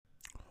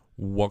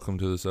Welcome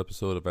to this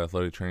episode of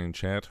Athletic Training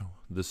Chat.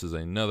 This is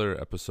another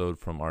episode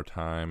from our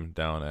time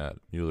down at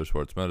Mueller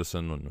Sports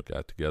Medicine when we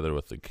got together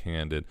with the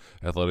Candid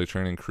Athletic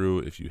Training crew.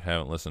 If you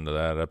haven't listened to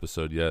that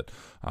episode yet,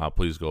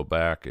 please go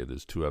back. It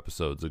is 2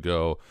 episodes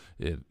ago.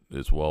 It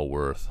is well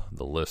worth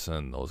the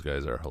listen. Those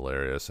guys are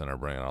hilarious and are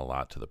bringing a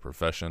lot to the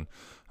profession.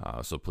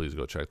 So please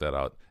go check that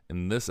out.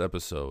 In this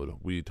episode,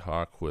 we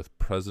talk with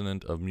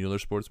President of Mueller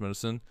Sports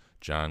Medicine,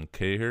 John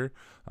Cayer.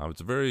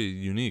 It's a very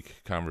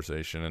unique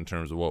conversation in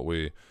terms of what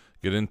we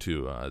get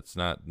into. It's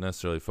not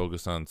necessarily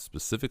focused on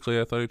specifically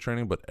athletic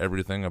training, but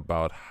everything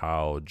about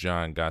how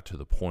John got to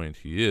the point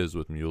he is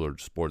with Mueller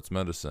Sports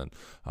Medicine.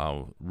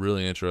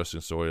 Really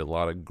interesting story. A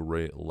lot of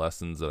great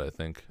lessons that I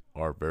think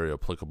are very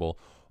applicable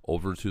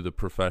over to the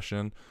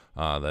profession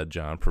that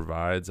John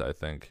provides. I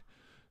think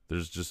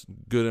there's just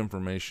good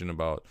information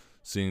about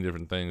seeing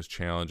different things,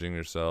 challenging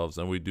yourselves,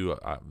 and we do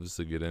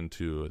obviously get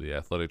into the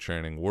athletic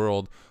training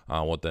world,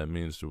 what that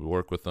means to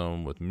work with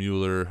them, with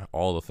Mueller,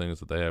 all the things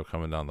that they have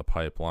coming down the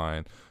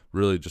pipeline.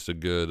 Really just a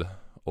good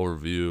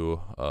overview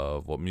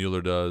of what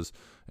Mueller does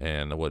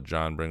and what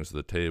John brings to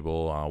the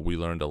table. We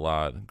learned a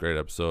lot. Great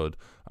episode.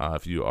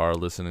 If you are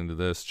listening to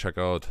this, check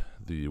out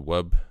the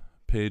web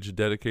page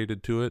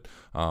dedicated to it,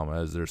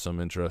 as there's some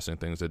interesting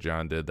things that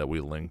John did that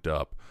we linked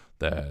up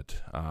that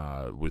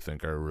we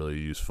think are really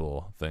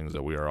useful things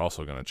that we are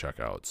also going to check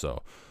out.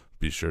 So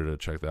be sure to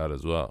check that out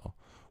as well.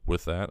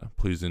 With that,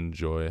 please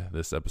enjoy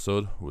this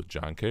episode with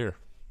John Cayer.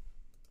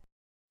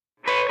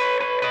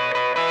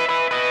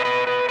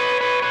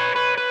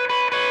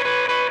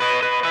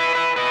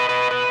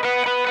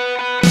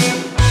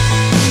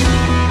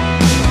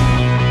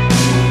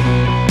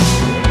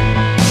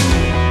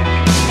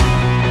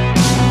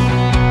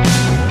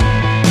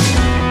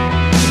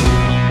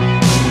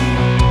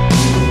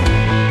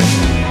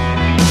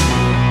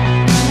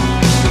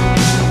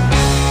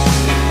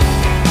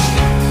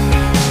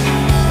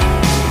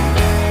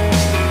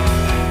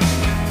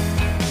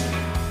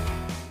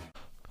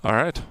 All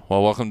right.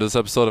 Well, welcome to this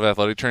episode of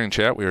Athletic Training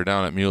Chat. We are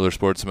down at Mueller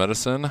Sports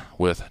Medicine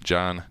with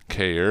John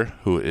Cayer,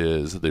 who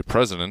is the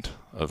president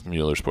of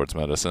Mueller Sports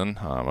Medicine.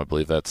 I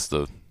believe that's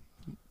the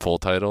full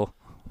title.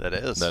 That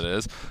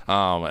is.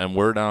 And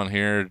we're down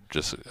here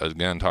just,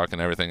 again,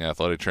 talking everything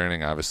athletic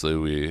training. Obviously,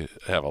 we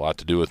have a lot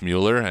to do with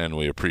Mueller, and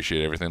we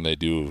appreciate everything they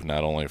do,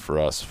 not only for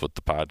us with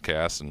the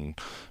podcast and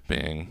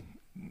being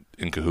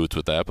in cahoots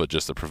with that, but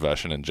just the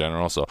profession in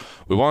general. So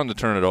we wanted to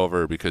turn it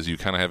over because you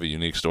kind of have a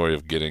unique story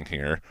of getting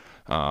here.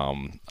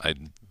 I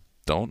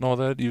don't know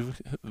that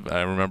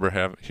I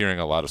remember hearing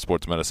a lot of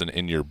sports medicine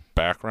in your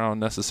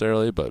background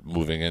necessarily, but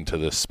moving into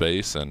this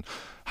space and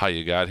how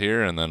you got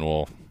here, and then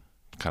we'll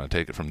kind of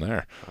take it from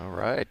there. All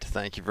right.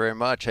 Thank you very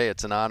much. Hey,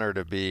 it's an honor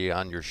to be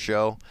on your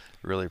show.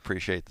 Really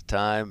appreciate the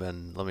time,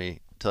 and let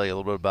me tell you a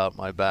little bit about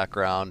my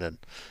background, and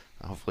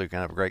hopefully we can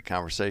have a great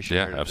conversation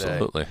here today.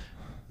 Absolutely.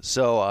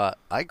 So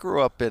I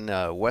grew up in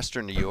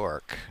western New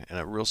York in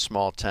a real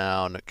small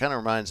town. It kind of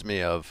reminds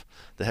me of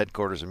the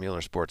headquarters of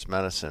Mueller Sports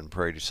Medicine,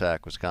 Prairie du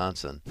Sac,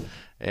 Wisconsin.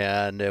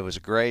 And it was a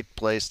great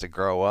place to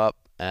grow up,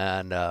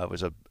 and it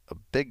was a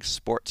big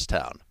sports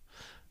town.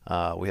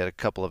 We had a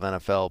couple of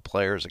NFL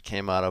players that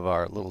came out of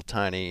our little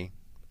tiny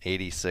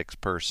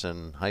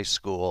 86-person high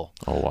school.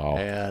 Oh, wow.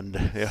 And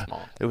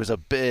it was a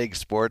big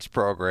sports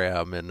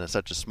program in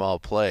such a small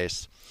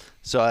place.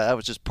 So that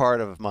was just part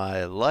of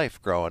my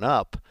life growing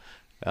up.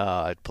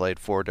 I'd played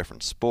 4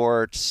 different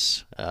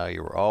sports.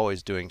 You were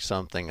always doing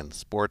something in the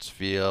sports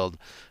field.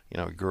 You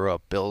know, we grew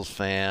up Bills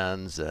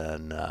fans,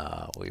 and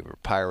we were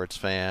Pirates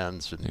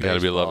fans. You got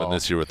to be loving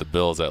this year with the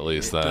Bills at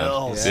least. Then.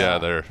 Bills. Yeah,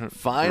 they're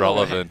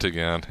relevant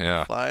again.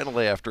 Yeah.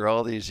 Finally, after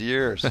all these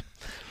years.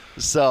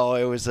 So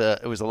it was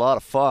a lot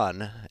of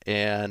fun,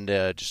 and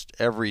just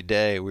every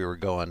day we were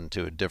going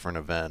to a different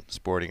event,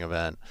 sporting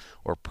event,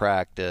 or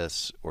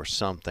practice, or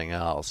something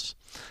else.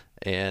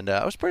 And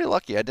I was pretty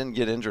lucky. I didn't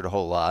get injured a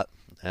whole lot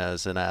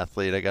as an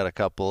athlete. I got a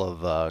couple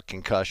of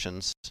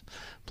concussions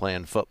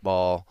playing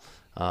football.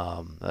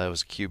 I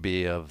was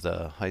QB of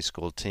the high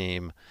school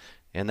team,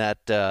 and that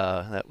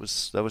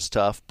was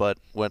tough, but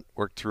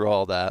worked through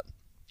all that.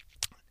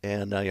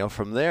 And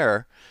from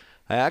there,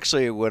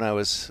 when I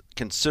was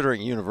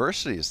considering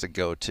universities to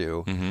go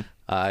to,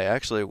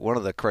 one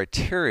of the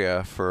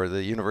criteria for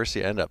the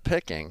university I ended up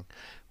picking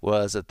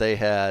was that they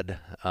had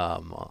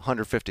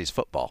 150s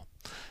football.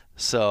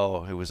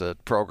 So it was a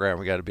program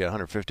we got to be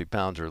 150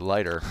 pounds or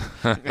lighter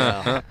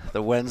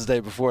the Wednesday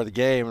before the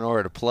game in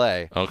order to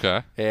play.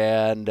 Okay.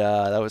 And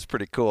that was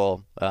pretty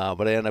cool.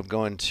 But I ended up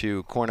going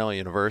to Cornell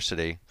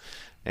University.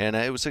 And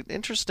it was an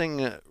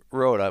interesting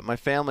road. My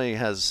family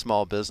has a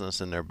small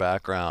business in their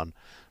background.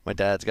 my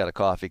dad's got a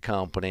coffee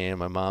company, and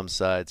my mom's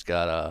side's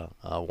got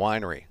a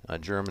winery, a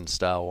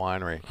German-style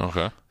winery.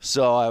 Okay.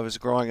 So I was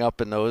growing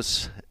up in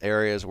those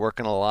areas,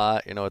 working a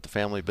lot, at the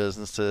family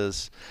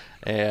businesses,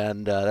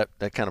 and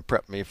that kind of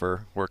prepped me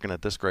for working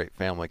at this great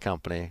family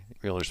company,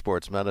 Mueller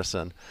Sports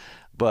Medicine.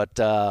 But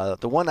the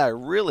one I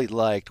really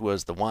liked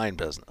was the wine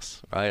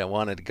business, right? I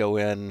wanted to go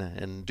in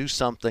and do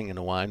something in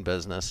the wine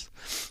business.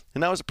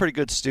 And I was a pretty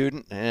good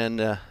student,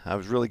 and I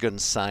was really good in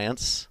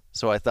science.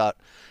 So I thought,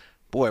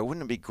 boy,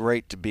 wouldn't it be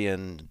great to be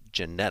in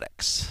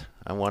genetics?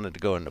 I wanted to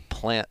go into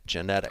plant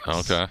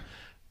genetics. Okay.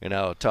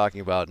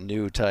 Talking about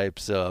new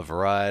types of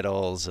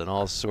varietals and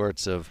all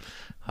sorts of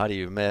how do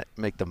you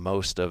make the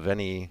most of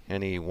any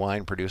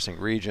wine-producing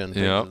region,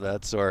 things of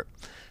that sort.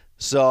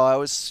 So I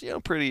was,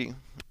 pretty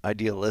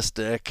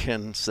idealistic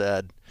and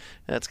said,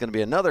 that's going to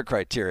be another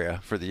criteria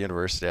for the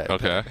university.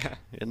 Okay.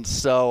 And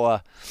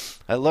so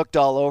I looked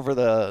all over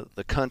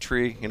the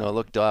country,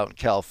 looked out in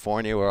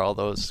California where all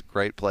those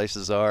great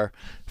places are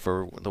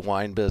for the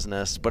wine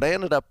business. But I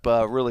ended up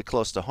really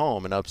close to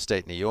home in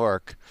upstate New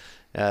York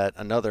at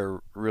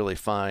another really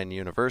fine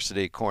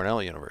university,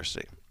 Cornell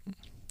University.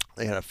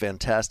 They had a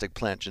fantastic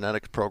plant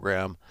genetics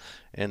program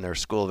in their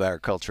School of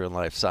Agriculture and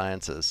Life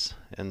Sciences.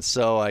 And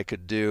so I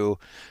could do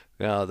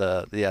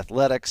the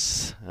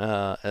athletics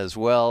as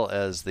well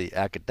as the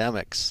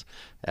academics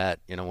at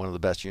one of the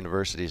best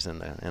universities in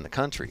the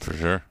country. For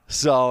sure.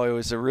 So it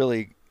was a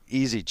really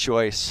easy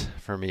choice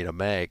for me to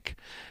make.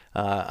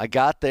 I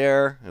got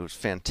there. It was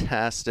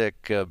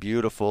fantastic,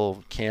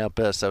 beautiful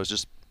campus. I was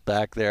just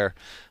back there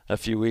a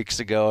few weeks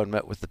ago and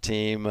met with the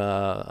team,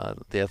 the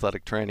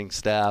athletic training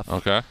staff.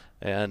 Okay.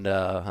 And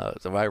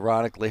so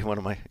ironically, one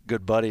of my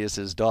good buddies,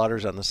 his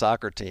daughter's on the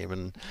soccer team,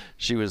 and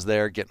she was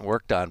there getting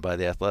worked on by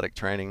the athletic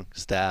training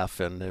staff,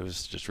 and it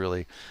was just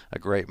really a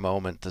great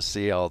moment to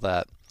see all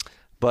that.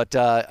 But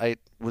I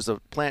was a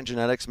plant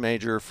genetics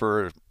major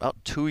for about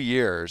 2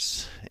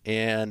 years,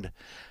 and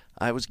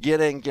I was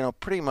getting,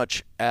 pretty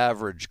much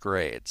average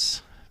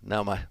grades.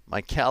 Now,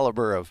 my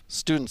caliber of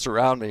students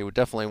around me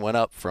definitely went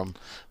up from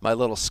my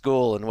little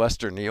school in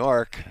Western New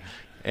York.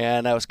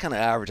 And I was kind of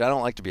average. I don't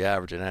like to be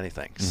average in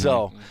anything. Mm-hmm.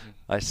 So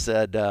I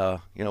said,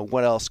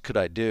 what else could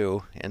I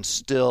do and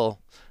still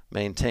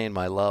maintain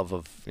my love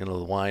of, the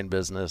wine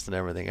business and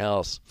everything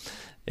else?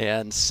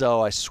 And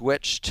so I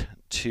switched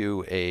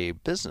to a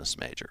business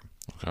major,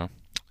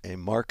 a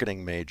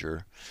marketing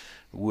major,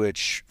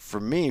 which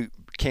for me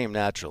came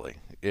naturally.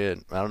 I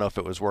don't know if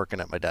it was working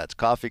at my dad's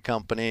coffee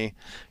company,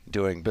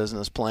 doing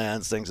business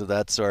plans, things of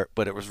that sort,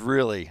 but it was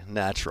really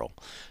natural.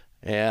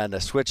 And I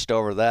switched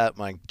over to that.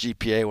 My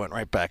GPA went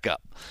right back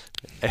up.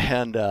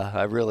 And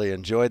I really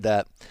enjoyed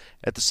that.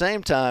 At the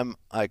same time,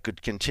 I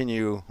could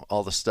continue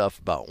all the stuff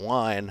about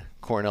wine.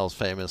 Cornell's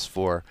famous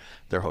for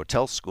their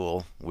hotel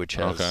school, which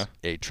has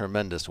a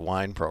tremendous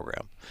wine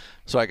program.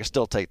 So I could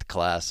still take the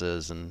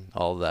classes and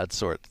all that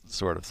sort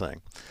of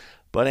thing.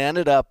 But I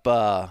ended up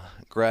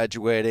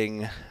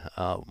graduating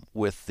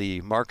with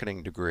the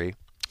marketing degree.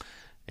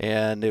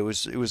 And it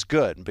was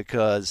good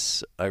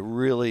because I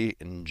really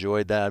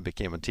enjoyed that. I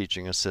became a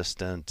teaching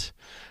assistant.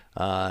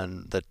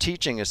 And the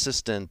teaching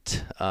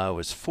assistant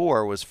was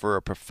for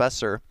a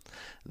professor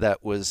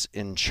that was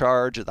in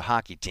charge of the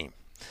hockey team.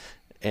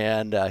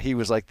 And he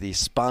was like the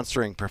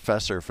sponsoring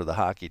professor for the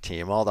hockey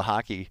team. All the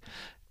hockey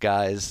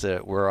guys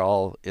were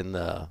all in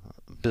the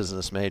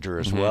business major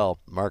as well,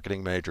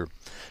 marketing major.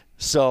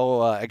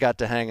 So I got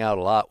to hang out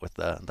a lot with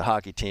the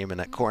hockey team,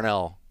 and at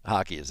Cornell,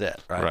 hockey is it,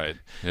 right? Right.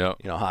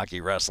 Yep.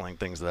 Hockey, wrestling,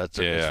 things of that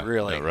sort. Yeah.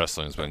 Really,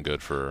 wrestling's been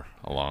good for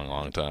a long,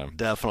 long time.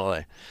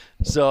 Definitely.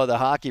 So the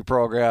hockey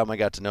program, I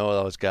got to know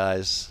those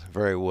guys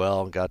very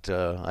well.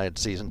 I had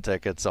season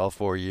tickets all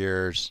 4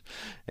 years,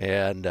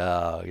 and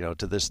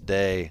to this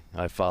day,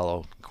 I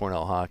follow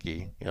Cornell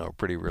hockey,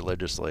 pretty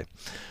religiously.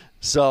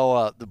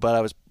 So, but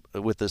I was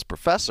with this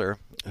professor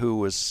who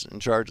was in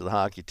charge of the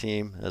hockey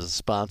team as a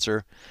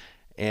sponsor,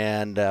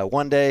 and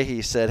one day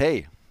he said,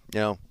 "Hey,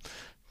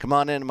 come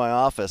on into my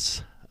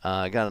office.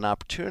 I got an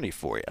opportunity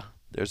for you.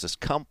 There's this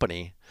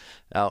company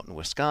out in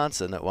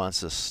Wisconsin that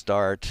wants to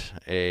start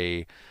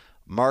a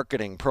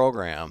marketing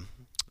program,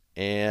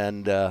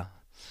 and they're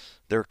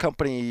a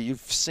company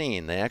you've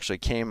seen. They actually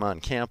came on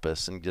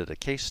campus and did a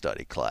case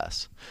study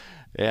class,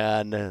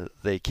 and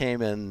they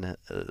came in.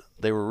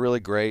 They were really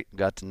great.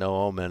 Got to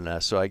know them,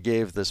 and so I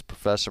gave this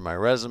professor my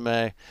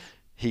resume.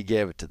 He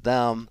gave it to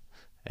them,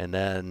 and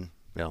then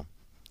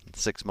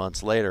 6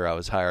 months later, I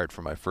was hired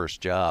for my first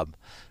job,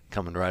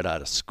 coming right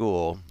out of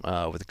school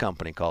with a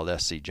company called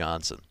SC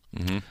Johnson.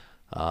 Mm-hmm.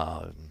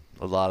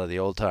 A lot of the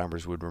old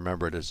timers would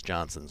remember it as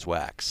Johnson's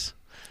Wax.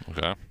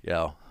 Okay.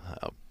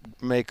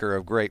 Maker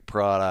of great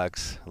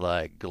products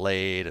like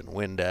Glade and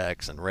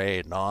Windex and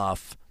Raid and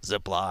Off,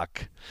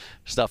 Ziploc,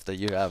 stuff that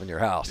you have in your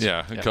house.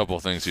 Yeah, a couple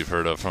of things you've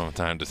heard of from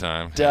time to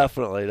time.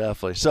 Definitely.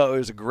 So it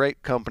was a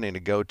great company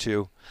to go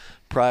to,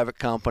 private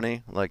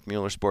company like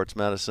Mueller Sports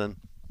Medicine.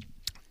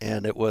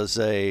 And it was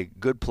a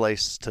good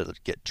place to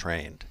get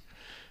trained.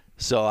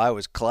 So I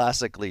was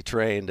classically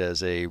trained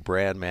as a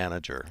brand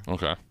manager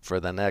for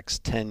the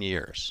next 10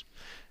 years.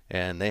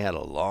 and they had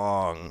a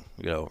long,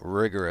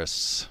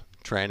 rigorous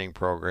training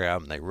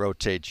program. They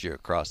rotate you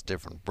across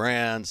different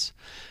brands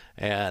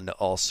and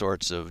all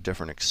sorts of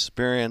different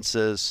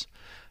experiences.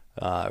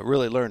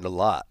 Really learned a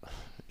lot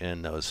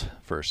in those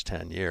first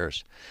 10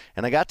 years.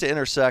 And I got to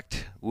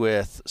intersect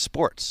with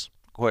sports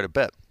quite a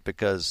bit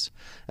because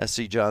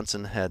SC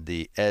Johnson had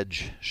the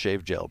Edge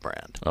shave gel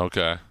brand.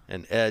 Okay.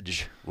 And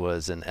Edge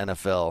was an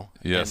NFL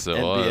yes, and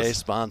it NBA was.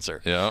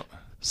 sponsor. Yeah.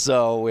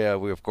 So we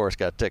of course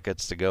got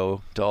tickets to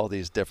go to all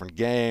these different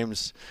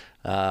games.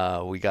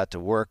 We got to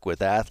work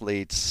with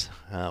athletes.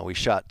 We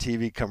shot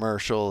TV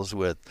commercials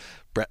with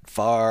Brett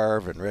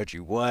Favre and Reggie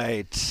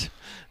White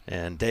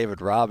and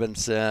David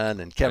Robinson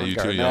and Kevin Are you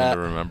Garnett. too young to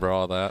remember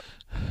all that?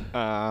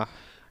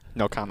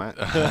 No comment.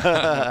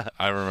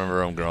 I remember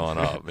them growing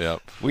up.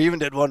 Yep. We even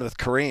did one with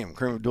Kareem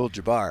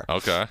Abdul-Jabbar.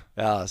 Okay.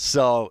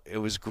 So it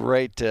was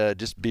great to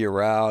just be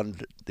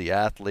around the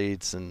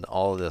athletes and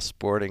all of the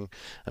sporting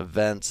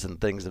events and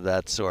things of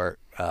that sort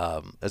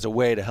as a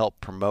way to help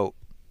promote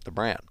the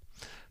brand,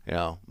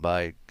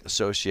 by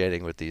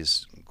associating with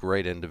these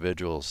great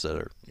individuals that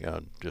are,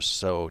 just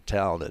so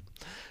talented.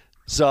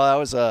 So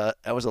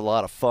that was a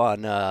lot of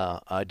fun.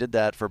 I did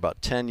that for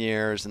about 10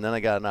 years, and then I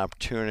got an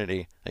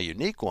opportunity, a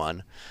unique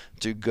one,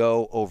 to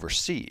go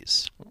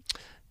overseas.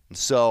 And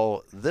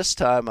so this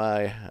time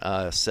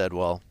I said,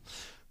 well,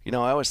 I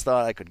always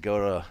thought I could go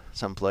to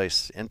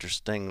someplace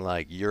interesting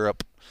like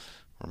Europe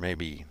or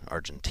maybe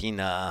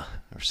Argentina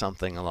or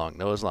something along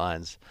those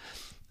lines.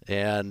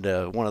 And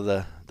one of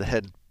the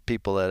head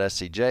people at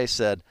SCJ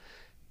said,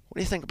 what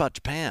do you think about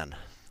Japan?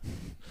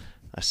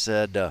 I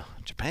said,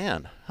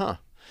 Japan? Huh.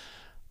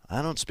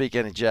 I don't speak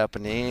any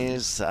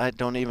Japanese. I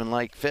don't even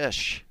like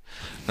fish.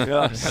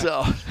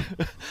 So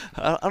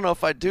I don't know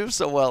if I do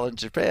so well in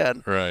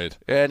Japan. Right.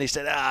 And he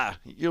said,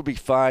 you'll be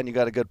fine. You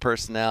got a good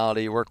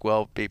personality. You work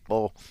well with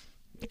people.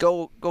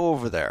 Go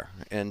over there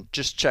and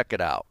just check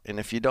it out. And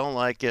if you don't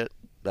like it,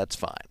 that's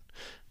fine.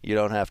 You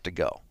don't have to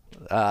go.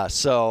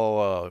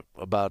 So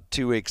about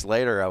 2 weeks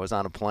later, I was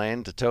on a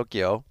plane to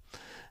Tokyo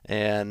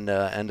and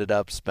ended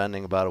up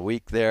spending about a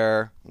week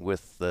there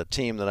with the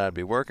team that I'd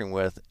be working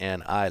with,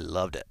 and I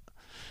loved it.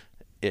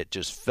 It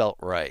just felt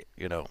right.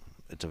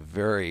 It's a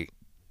very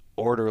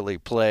orderly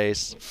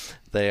place.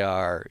 They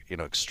are,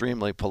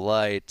 extremely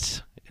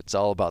polite. It's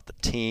all about the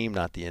team,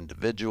 not the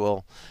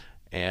individual.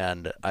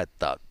 And I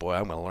thought, boy,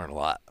 I'm going to learn a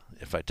lot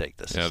if I take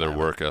this. Yeah, assignment. their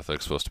work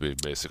ethic's supposed to be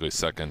basically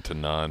second to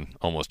none,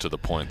 almost to the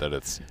point that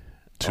it's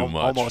too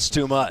much. Almost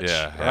too much.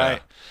 Yeah.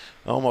 Right.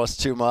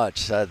 Almost too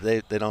much.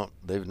 They've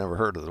never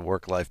heard of the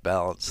work-life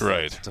balance.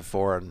 Right. It's a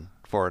foreign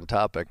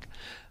topic.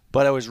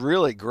 But it was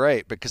really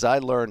great because I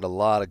learned a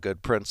lot of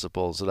good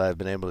principles that I've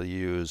been able to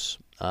use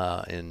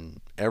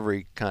in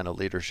every kind of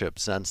leadership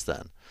since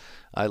then.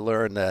 I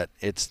learned that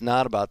it's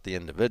not about the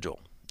individual.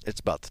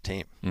 It's about the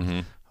team. Mm-hmm.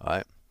 All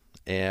right.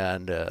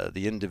 And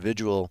the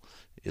individual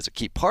is a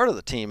key part of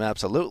the team,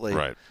 absolutely.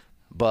 Right.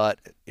 But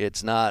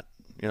it's not,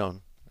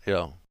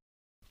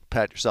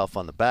 pat yourself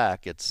on the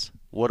back. It's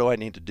what do I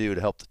need to do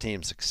to help the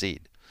team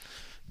succeed?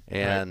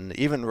 And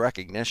even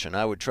recognition.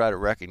 I would try to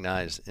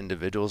recognize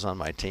individuals on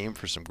my team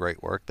for some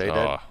great work they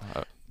did.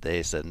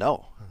 They said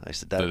no. I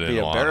said that would be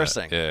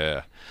embarrassing.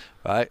 Yeah.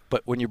 Right?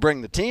 But when you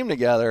bring the team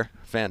together,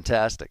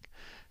 fantastic.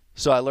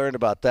 So I learned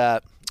about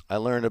that. I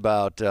learned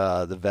about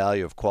the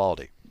value of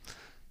quality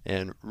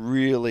and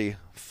really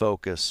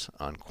focus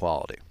on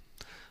quality.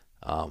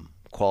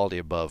 Quality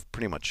above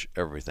pretty much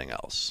everything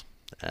else.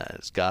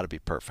 It's got to be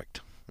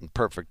perfect. And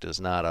perfect is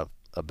not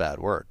a bad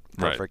word.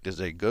 Perfect is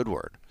a good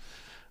word.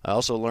 I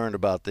also learned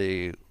about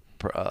the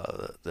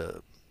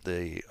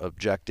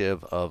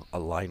objective of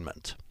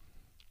alignment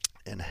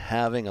and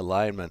having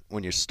alignment.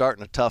 When you're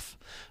starting a tough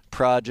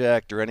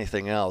project or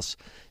anything else,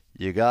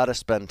 you got to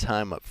spend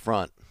time up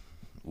front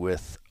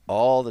with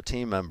all the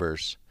team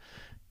members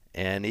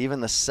and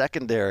even the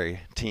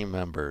secondary team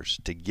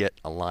members to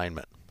get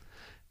alignment.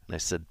 And I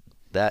said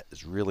that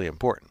is really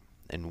important.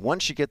 And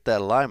once you get that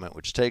alignment,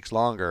 which takes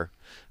longer,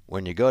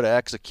 when you go to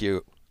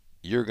execute,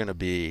 you're going to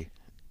be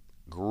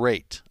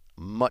great,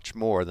 much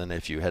more than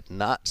if you had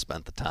not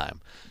spent the time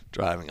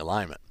driving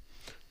alignment.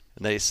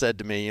 And they said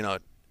to me,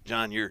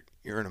 John, you're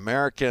an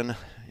American.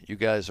 You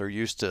guys are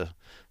used to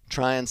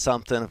trying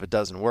something. If it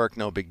doesn't work,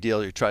 no big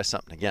deal. You try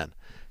something again.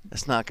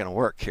 That's not going to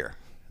work here.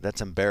 That's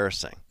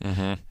embarrassing.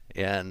 Mm-hmm.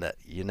 And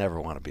you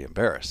never want to be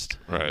embarrassed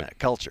in Right. that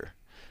culture.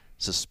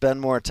 So spend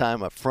more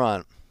time up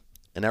front.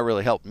 And that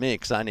really helped me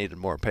because I needed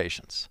more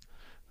patience,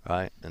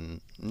 right?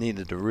 And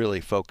needed to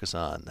really focus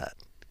on that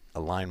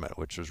alignment,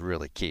 which was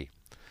really key.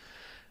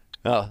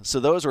 So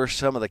those were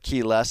some of the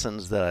key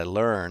lessons that I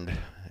learned.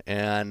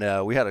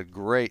 And we had a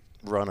great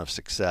run of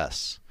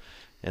success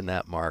in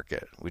that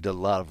market. We did a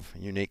lot of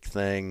unique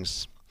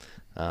things.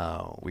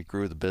 We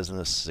grew the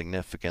business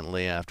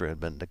significantly after it had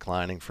been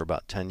declining for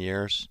about 10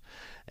 years.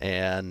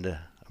 And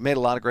made a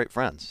lot of great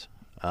friends.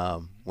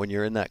 When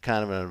you're in that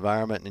kind of an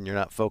environment and you're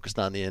not focused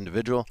on the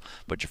individual,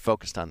 but you're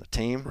focused on the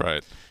team,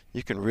 Right.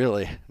 you can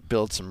really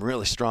build some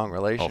really strong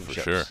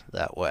relationships sure.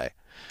 that way.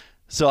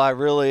 So I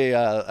really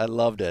I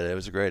loved it. It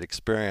was a great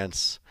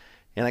experience,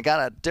 and I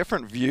got a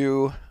different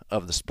view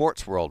of the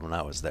sports world when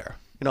I was there.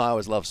 I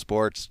always loved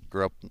sports.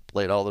 Grew up and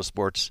played all the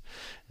sports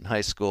in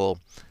high school,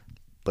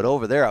 but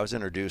over there I was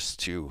introduced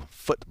to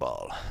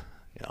football.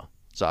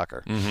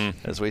 Soccer,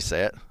 as we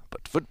say it,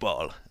 but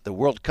football. The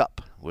World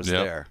Cup was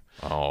there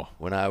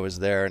when I was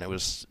there, and it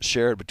was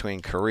shared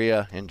between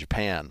Korea and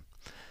Japan.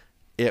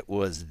 It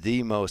was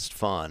the most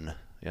fun,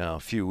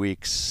 few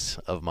weeks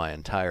of my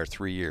entire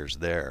 3 years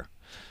there,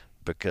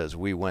 because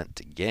we went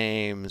to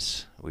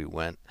games, we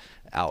went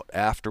out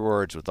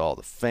afterwards with all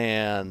the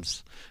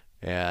fans,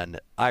 and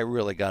I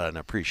really got an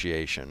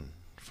appreciation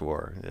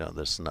for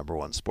this number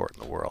one sport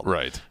in the world.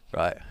 Right.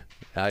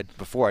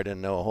 Before I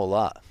didn't know a whole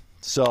lot,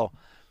 so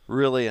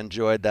really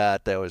enjoyed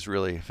that. That was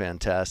really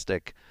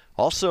fantastic.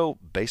 Also,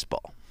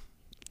 baseball.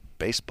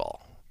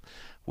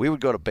 We would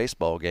go to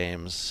baseball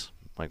games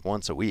like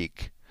once a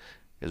week.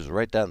 It was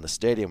right down, the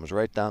stadium was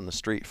right down the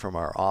street from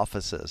our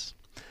offices.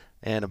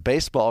 And a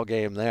baseball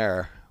game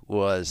there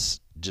was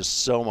just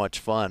so much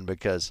fun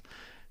because,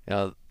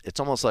 it's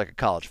almost like a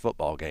college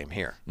football game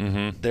here.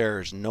 Mm-hmm.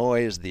 There's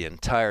noise the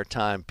entire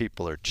time.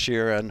 People are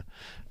cheering.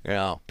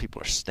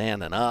 People are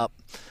standing up.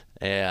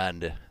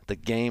 And the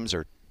games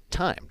are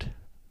timed.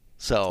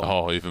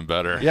 So, even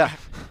better. Yeah,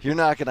 you're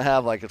not going to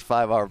have like a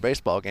 5-hour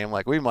baseball game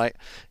like we might.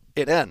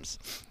 It ends.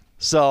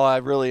 So I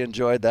really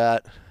enjoyed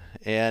that.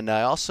 And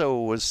I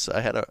also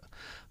I had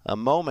a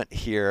moment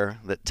here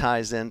that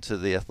ties into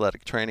the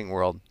athletic training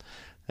world.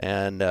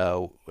 And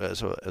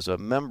as a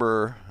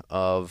member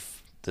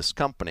of this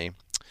company,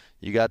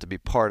 you got to be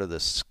part of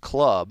this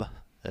club.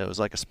 It was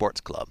like a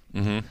sports club.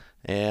 Mm-hmm.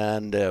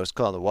 And it was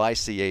called the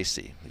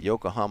YCAC, the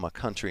Yokohama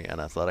Country and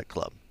Athletic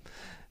Club.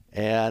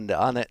 And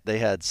on it, they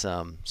had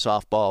some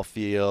softball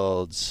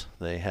fields.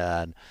 They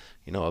had,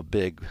 a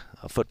big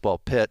football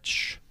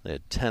pitch. They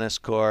had tennis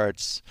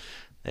courts.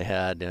 They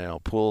had,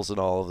 pools and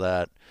all of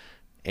that.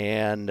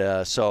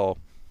 And so,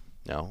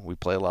 we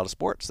played a lot of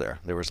sports there.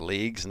 There was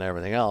leagues and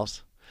everything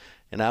else.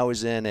 And I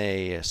was in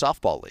a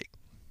softball league.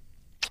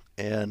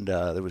 And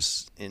there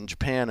was in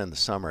Japan in the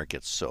summer, it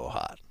gets so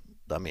hot.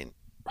 I mean,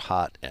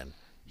 hot and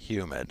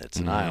humid. It's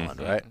an island,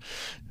 right?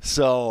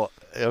 So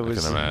it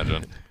was. I can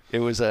imagine. It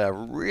was a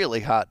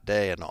really hot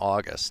day in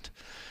August,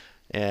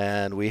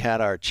 and we had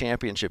our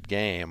championship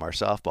game, our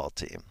softball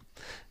team,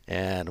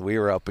 and we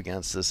were up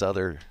against this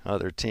other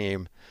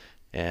team,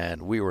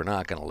 and we were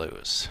not going to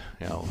lose.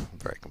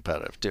 Very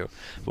competitive too,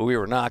 but we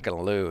were not going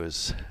to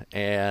lose,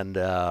 and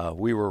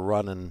we were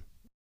running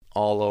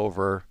all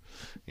over.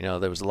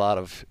 There was a lot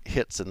of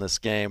hits in this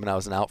game, and I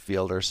was an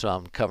outfielder, so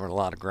I'm covering a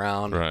lot of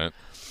ground. Right.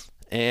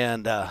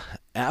 And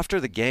after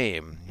the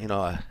game,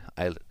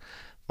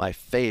 my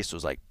face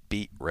was like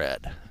beet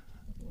red,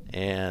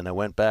 and I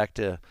went back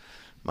to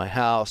my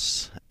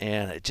house,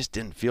 and it just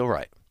didn't feel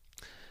right.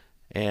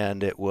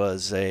 And it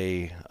was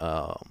I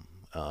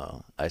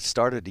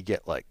started to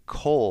get like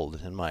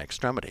cold in my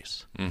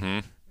extremities. Mm-hmm.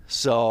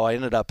 So I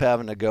ended up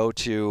having to go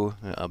to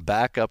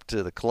back up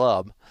to the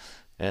club,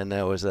 and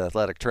there was an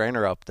athletic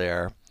trainer up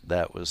there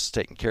that was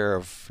taking care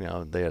of,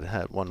 they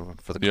had one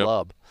for the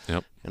club.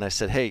 Yep. And I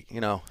said, hey,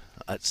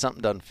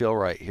 something doesn't feel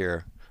right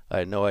here. I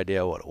had no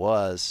idea what it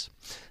was.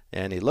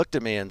 And he looked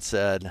at me and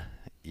said,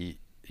 you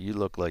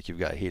look like you've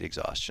got heat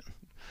exhaustion,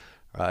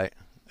 right?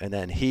 And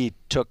then he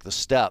took the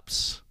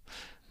steps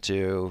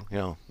to,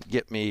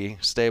 get me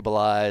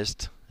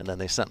stabilized, and then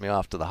they sent me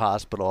off to the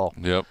hospital.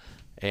 Yep.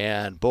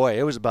 And, boy,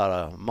 it was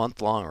about a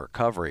month-long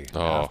recovery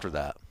after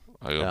that.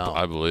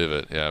 I believe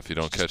it. Yeah, if you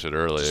don't catch it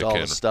early, it all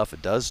can the stuff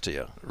it does to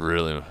you.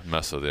 really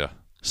mess with you.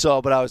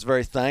 So, but I was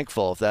very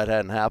thankful. If that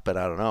hadn't happened,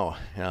 I don't know.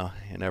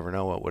 You never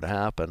know what would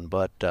happen.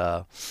 But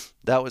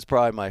that was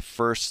probably my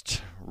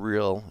first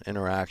real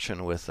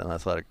interaction with an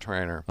athletic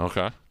trainer.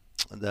 Okay.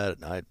 That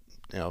I,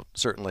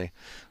 certainly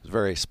was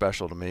very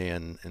special to me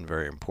and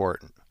very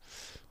important.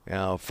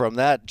 From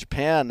that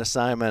Japan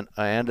assignment,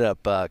 I ended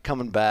up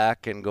coming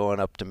back and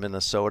going up to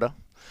Minnesota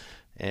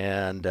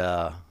and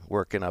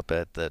working up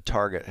at the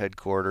Target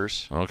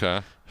headquarters.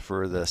 Okay.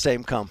 For the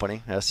same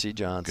company, SC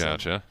Johnson.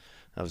 Gotcha.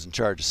 I was in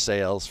charge of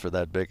sales for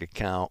that big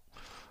account.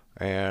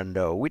 And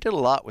we did a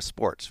lot with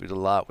sports. We did a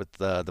lot with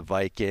the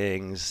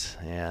Vikings,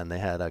 and they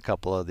had a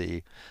couple of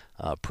the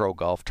pro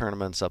golf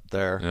tournaments up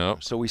there.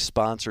 Yep. So we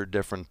sponsored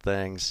different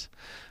things.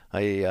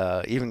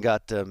 I even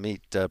got to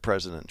meet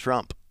President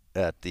Trump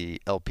at the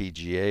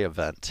LPGA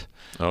event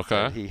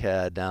that he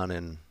had down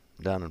in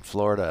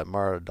Florida at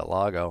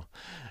Mar-a-Lago,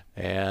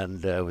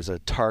 and it was a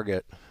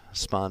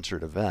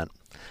Target-sponsored event.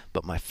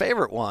 But my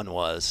favorite one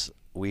was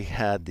we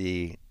had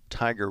the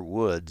Tiger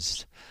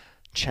Woods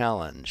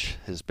Challenge,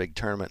 his big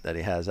tournament that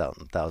he has out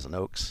in Thousand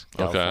Oaks,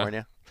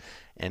 California.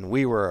 And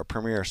we were a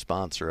premier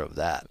sponsor of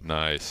that.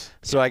 Nice.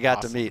 So I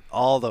got to meet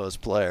all those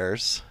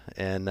players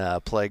and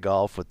play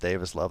golf with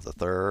Davis Love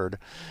III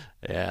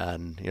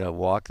and,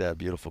 walk that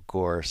beautiful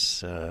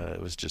course.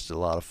 It was just a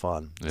lot of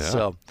fun. Yeah.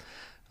 So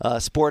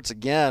sports,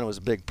 again, was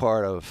a big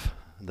part of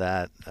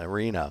that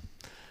arena.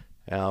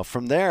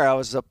 From there, I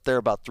was up there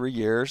about 3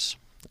 years.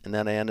 And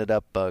then I ended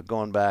up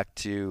going back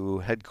to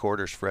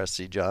headquarters for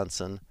SC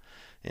Johnson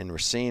in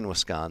Racine,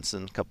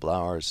 Wisconsin, a couple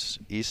hours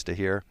east of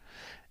here,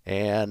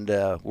 and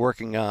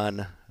working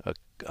on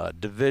a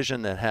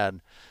division that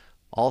had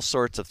all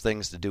sorts of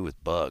things to do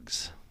with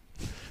bugs.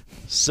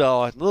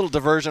 So a little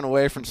diversion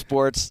away from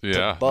sports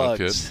to bugs.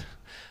 No kidding.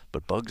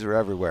 But bugs are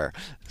everywhere.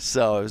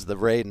 So it was the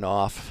raid and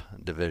off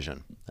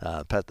division.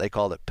 They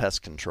called it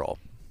pest control.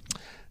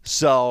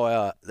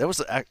 So that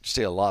was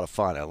actually a lot of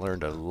fun. I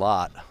learned a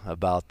lot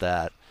about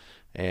that,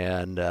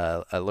 and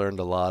I learned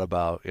a lot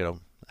about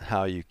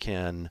how you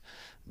can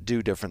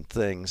do different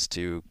things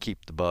to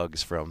keep the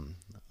bugs from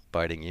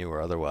biting you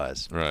or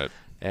otherwise. Right.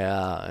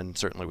 And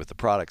certainly with the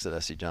products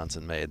that SC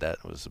Johnson made,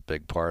 that was a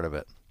big part of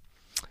it.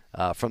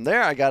 From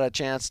there, I got a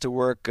chance to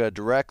work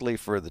directly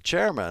for the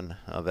chairman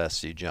of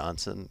SC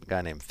Johnson, a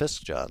guy named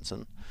Fisk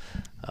Johnson,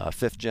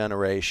 fifth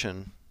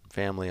generation,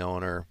 family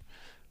owner,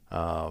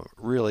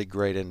 really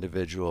great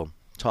individual,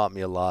 taught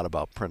me a lot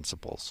about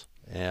principles.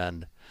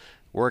 And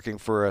working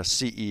for a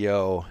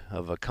CEO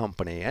of a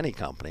company, any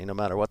company, no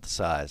matter what the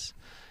size,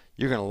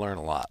 you're going to learn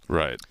a lot.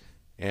 Right.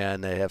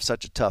 And they have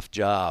such a tough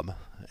job.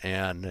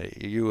 And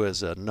you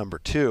as a number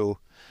two,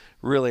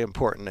 really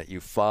important that you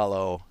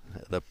follow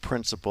the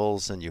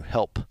principles and you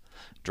help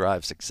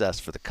drive success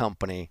for the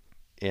company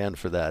and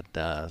for that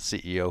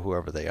CEO,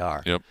 whoever they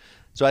are. Yep.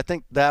 So I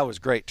think that was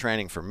great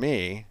training for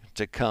me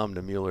to come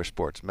to Mueller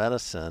Sports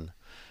Medicine,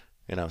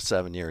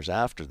 7 years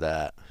after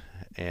that,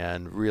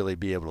 and really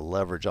be able to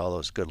leverage all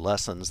those good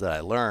lessons that I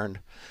learned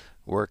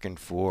working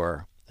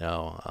for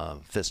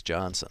Fisk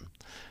Johnson.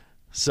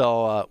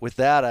 So with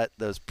that,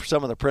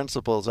 some of the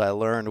principles I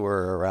learned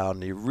were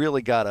around you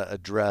really got to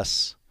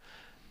address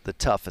the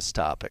toughest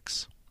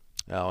topics.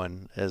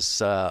 And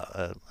as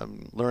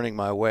I'm learning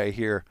my way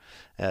here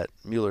at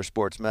Mueller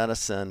Sports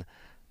Medicine,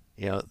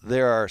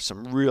 there are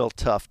some real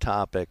tough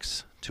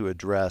topics to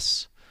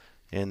address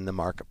in the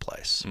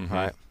marketplace,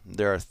 right?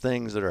 There are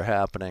things that are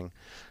happening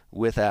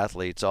with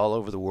athletes all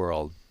over the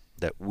world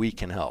that we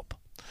can help.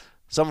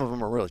 Some of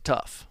them are really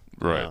tough.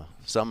 Right.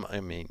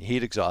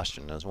 Heat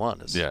exhaustion is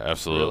one. It's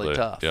absolutely really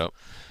tough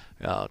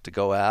to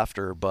go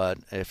after. But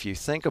if you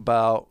think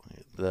about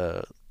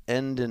the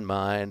end in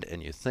mind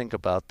and you think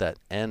about that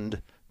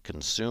end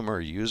consumer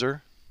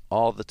user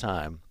all the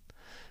time,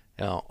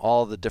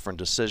 all the different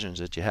decisions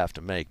that you have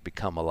to make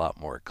become a lot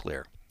more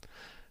clear.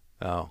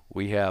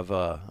 We have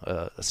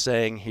a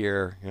saying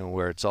here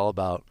where it's all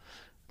about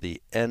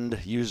the end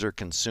user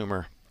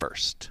consumer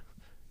first.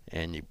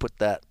 And you put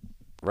that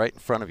right in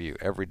front of you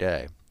every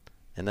day.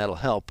 And that'll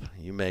help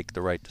you make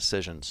the right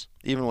decisions,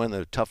 even when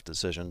they're tough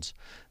decisions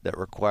that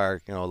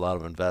require a lot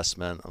of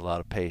investment, a lot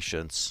of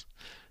patience,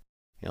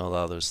 a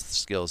lot of those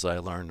skills I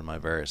learned in my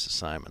various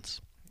assignments.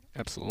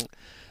 Absolutely.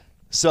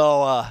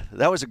 So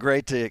that was a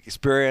great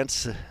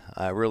experience.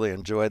 I really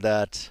enjoyed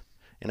that.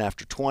 And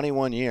after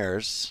 21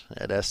 years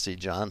at SC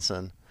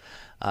Johnson,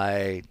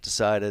 I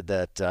decided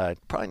that I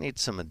probably need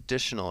some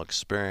additional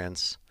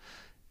experience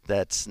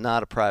that's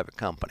not a private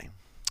company.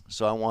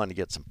 So I wanted to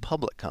get some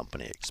public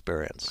company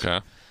experience.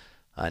 Okay.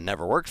 I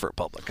never worked for a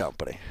public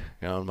company,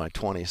 in my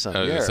 20-some years. I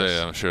was going to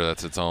say, I'm sure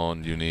that's its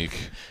own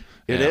unique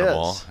It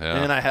animal. is.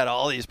 Yeah. And I had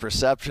all these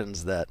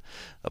perceptions that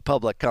a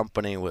public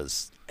company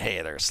was,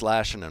 hey, they're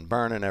slashing and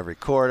burning every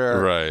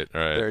quarter. Right.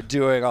 They're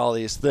doing all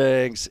these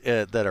things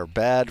that are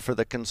bad for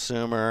the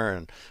consumer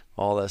and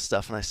all that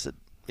stuff. And I said,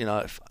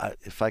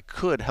 if I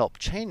could help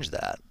change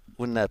that,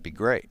 wouldn't that be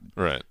great?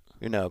 Right.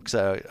 Because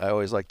I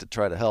always like to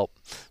try to help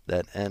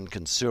that end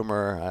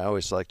consumer. I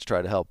always like to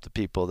try to help the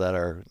people that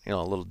are, a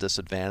little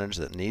disadvantaged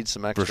that need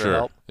some extra For sure.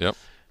 help. Yep.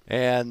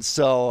 And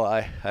so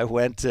I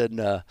went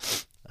and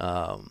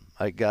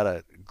I got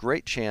a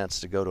great chance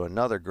to go to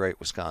another great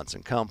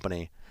Wisconsin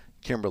company,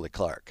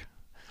 Kimberly-Clark.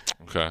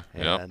 Okay.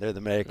 And they're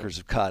the makers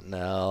of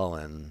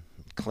Cottonelle and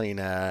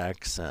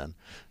Kleenex and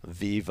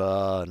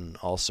Viva and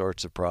all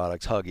sorts of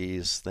products,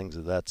 Huggies, things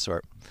of that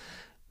sort.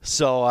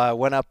 So I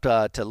went up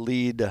to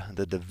lead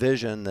the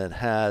division that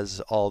has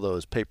all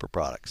those paper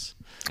products.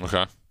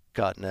 Okay.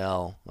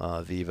 Cottonelle,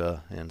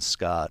 Viva, and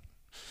Scott,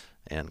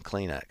 and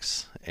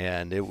Kleenex.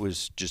 And it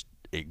was just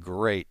a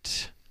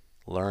great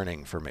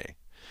learning for me.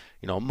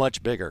 A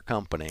much bigger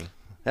company.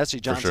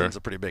 SC Johnson's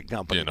a pretty big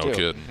company, Yeah, no too.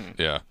 kidding.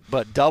 Yeah.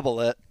 But double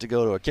it to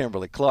go to a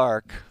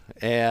Kimberly-Clark,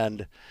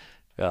 and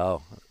the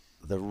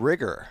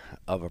rigor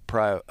of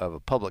a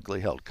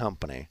publicly held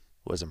company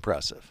was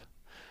impressive,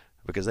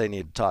 because they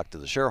need to talk to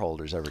the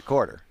shareholders every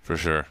quarter. For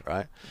sure.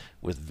 Right?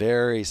 With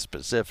very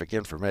specific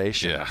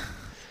information. Yeah.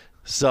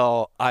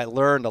 So I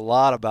learned a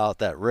lot about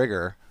that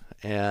rigor,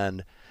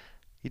 and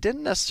you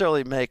didn't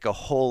necessarily make a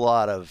whole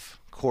lot of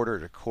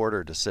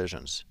quarter-to-quarter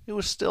decisions. It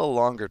was still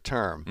longer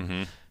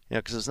term,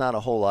 because there's not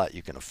a whole lot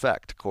you can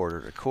affect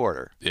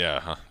quarter-to-quarter.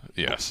 Yeah.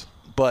 Yes.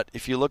 But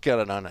if you look at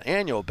it on an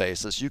annual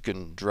basis, you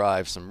can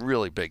drive some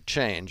really big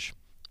change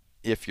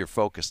if you're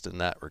focused in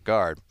that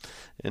regard.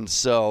 And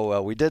so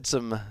we did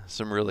some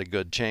really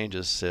good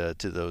changes to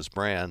those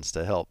brands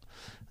to help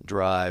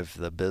drive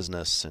the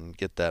business and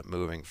get that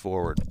moving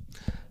forward.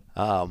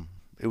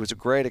 It was a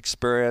great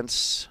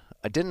experience.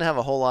 I didn't have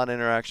a whole lot of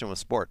interaction with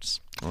sports.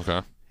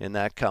 Okay. In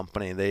that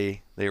company,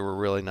 they were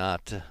really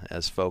not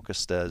as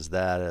focused as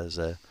that as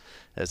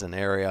an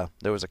area.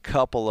 There was a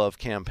couple of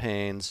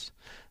campaigns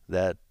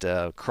that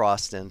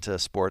crossed into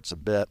sports a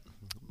bit,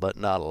 but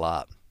not a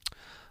lot.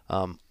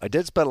 I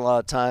did spend a lot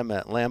of time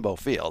at Lambeau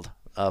Field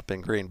up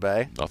in Green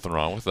Bay. Nothing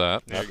wrong with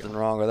that. Nothing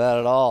wrong with that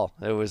at all.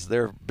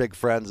 They're big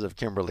friends of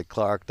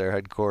Kimberly-Clark. Their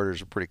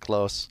headquarters are pretty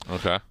close.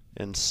 Okay.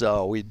 And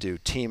so we do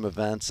team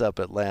events up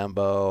at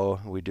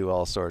Lambeau. We do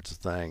all sorts of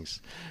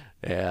things.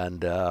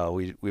 And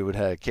we would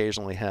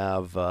occasionally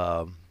have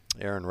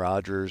Aaron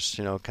Rodgers,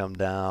 come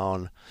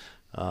down.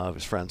 I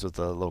was friends with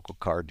the local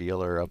car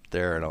dealer up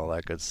there and all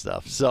that good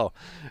stuff. So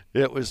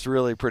it was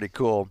really pretty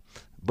cool.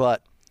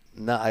 But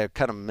I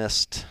kind of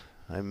missed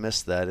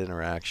that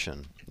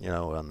interaction,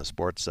 on the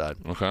sports side.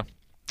 Okay.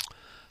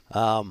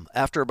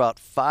 After about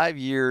 5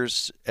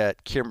 years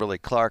at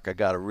Kimberly-Clark, I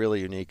got a really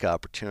unique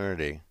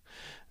opportunity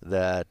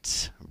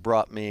that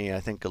brought me, I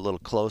think, a little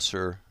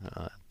closer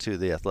to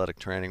the athletic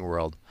training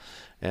world,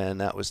 and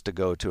that was to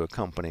go to a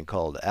company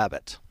called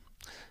Abbott.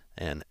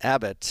 And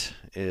Abbott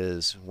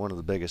is one of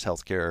the biggest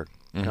healthcare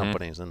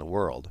companies in the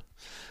world.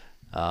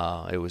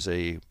 It was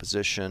a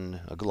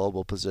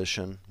global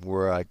position,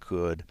 where I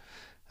could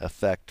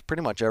affect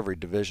pretty much every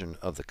division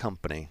of the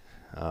company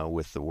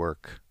with the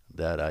work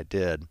that I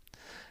did.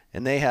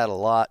 And they had a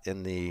lot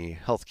in the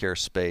healthcare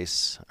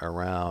space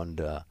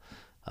around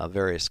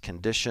various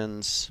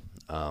conditions,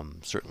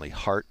 certainly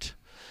heart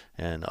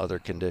and other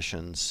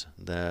conditions,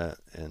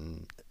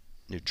 and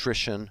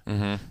nutrition.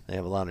 They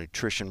have a lot of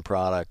nutrition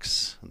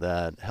products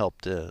that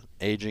help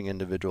aging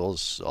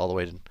individuals all the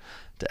way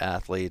to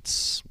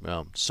athletes.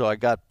 So I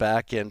got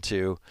back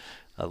into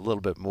a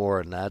little bit more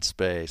in that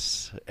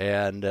space,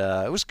 and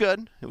it was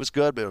good. It was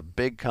good, but a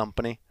big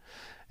company.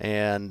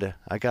 And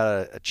I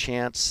got a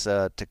chance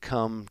to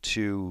come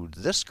to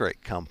this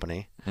great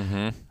company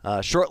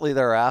shortly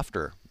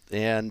thereafter.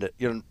 And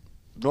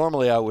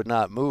normally I would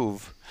not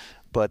move,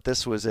 but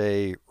this was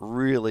a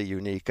really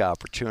unique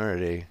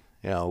opportunity,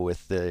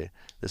 with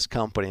this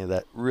company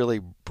that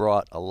really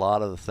brought a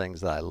lot of the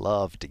things that I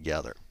love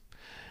together.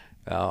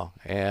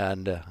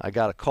 And I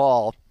got a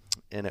call,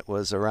 and it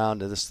was around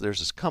this. There's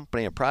this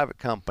company, a private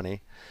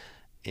company,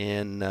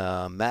 in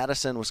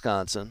Madison,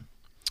 Wisconsin,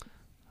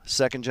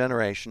 second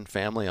generation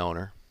family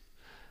owner,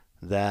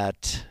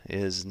 that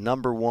is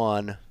number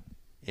one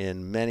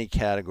in many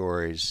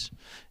categories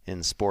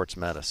in sports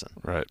medicine.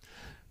 Right.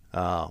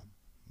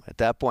 At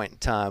that point in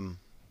time,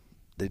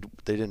 they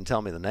didn't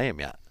tell me the name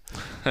yet.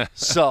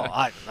 So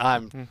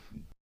I'm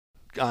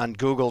on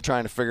Google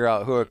trying to figure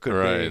out who it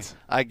could be.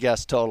 I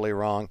guess totally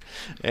wrong.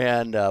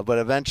 And but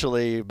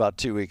eventually, about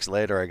 2 weeks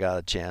later, I got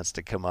a chance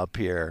to come up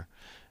here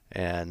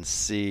and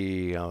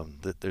see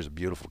that there's a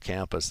beautiful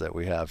campus that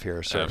we have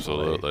here. Certainly.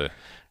 Absolutely.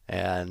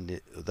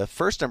 And the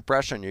first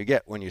impression you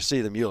get when you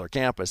see the Mueller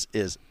campus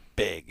is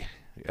big.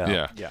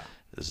 Yeah.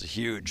 There's a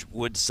huge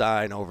wood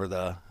sign over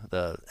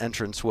the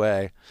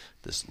entranceway,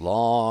 this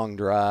long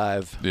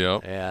drive,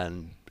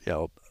 and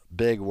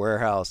big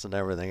warehouse and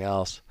everything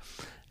else.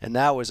 And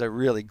that was a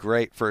really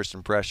great first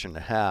impression to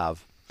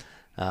have,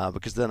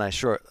 because then I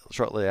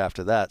shortly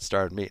after that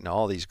started meeting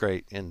all these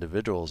great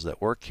individuals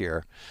that work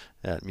here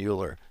at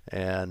Mueller,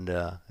 and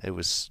it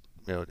was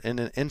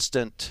an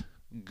instant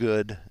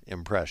good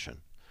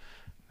impression.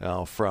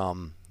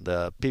 From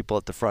the people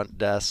at the front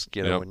desk,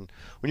 when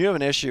you have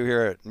an issue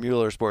here at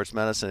Mueller Sports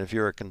Medicine, if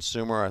you're a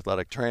consumer or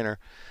athletic trainer,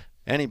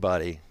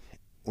 anybody,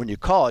 when you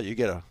call, you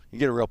get a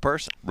real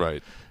person.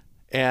 Right.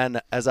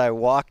 And as I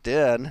walked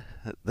in,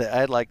 I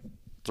had like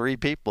 3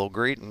 people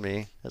greeting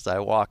me as I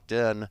walked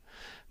in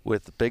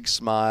with a big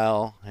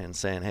smile and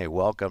saying, "Hey,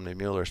 welcome to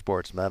Mueller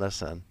Sports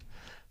Medicine."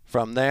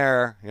 From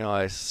there,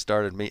 I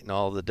started meeting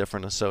all the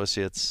different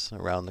associates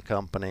around the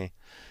company,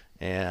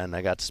 and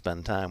I got to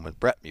spend time with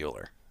Brett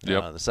Mueller,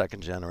 the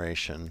second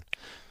generation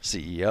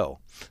CEO,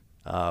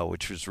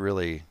 which was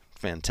really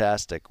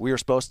fantastic. We were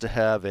supposed to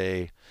have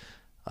a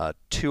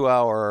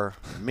 2-hour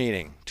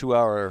meeting,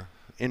 2-hour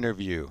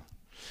interview.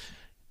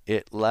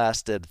 It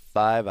lasted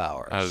 5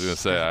 hours. I was going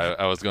to say,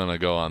 I was going to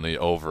go on the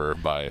over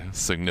by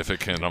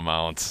significant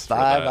amounts.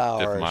 5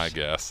 hours. If my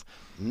guess.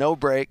 No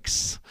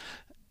breaks.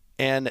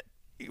 And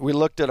we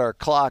looked at our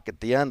clock at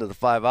the end of the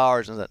 5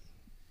 hours and said,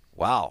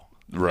 wow.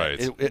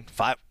 Right.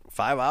 5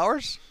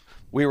 hours?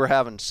 We were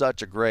having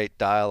such a great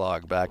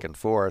dialogue back and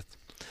forth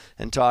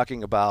and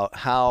talking about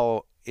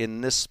how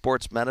in this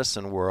sports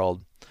medicine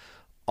world,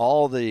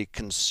 all the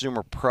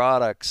consumer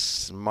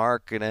products,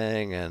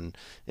 marketing, and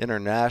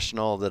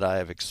international that I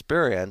have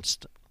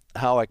experienced,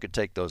 how I could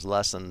take those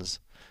lessons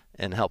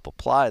and help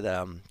apply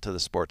them to the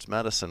sports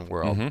medicine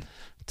world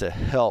to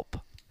help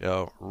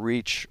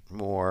reach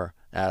more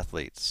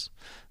athletes,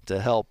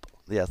 to help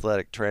the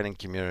athletic training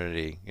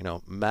community,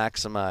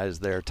 maximize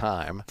their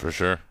time. For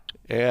sure.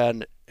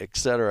 And et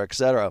cetera, et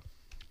cetera.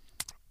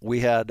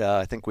 We had,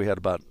 I think we had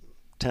about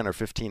 10 or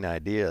 15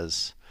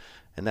 ideas,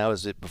 and that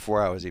was it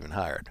before I was even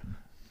hired.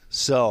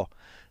 So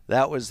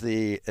that was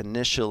the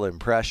initial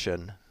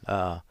impression.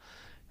 And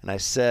I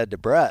said to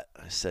Brett,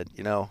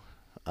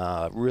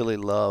 Really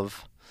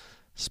love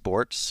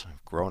sports.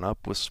 I've grown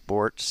up with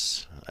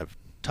sports. I've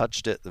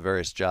touched it, the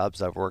various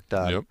jobs I've worked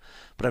on, Yep.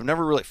 but I've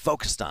never really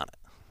focused on it.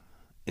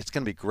 It's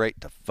going to be great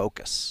to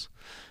focus.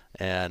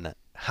 And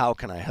how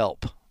can I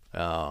help?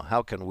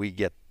 How can we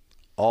get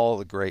all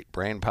the great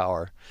brain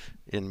power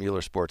in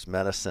Mueller Sports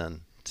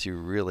Medicine to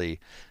really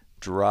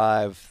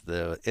drive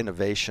the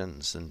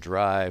innovations and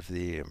drive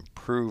the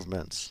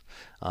improvements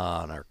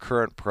on our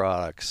current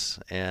products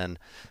and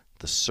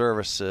the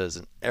services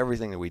and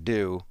everything that we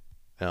do?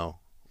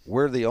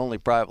 We're the only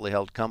privately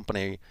held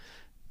company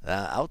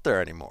out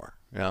there anymore.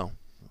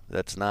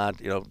 That's not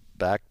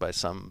backed by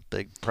some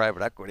big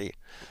private equity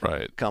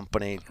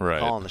company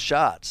calling the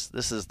shots.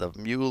 This is the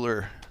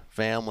Mueller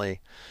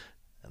family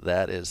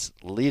that is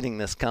leading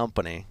this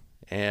company,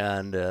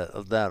 and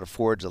that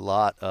affords a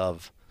lot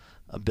of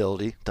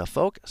ability to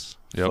focus.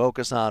 Yep.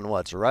 Focus on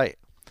what's right.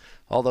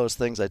 All those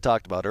things I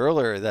talked about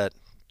earlier that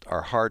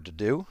are hard to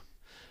do,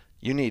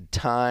 you need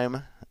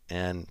time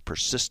and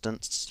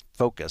persistence,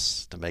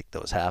 focus to make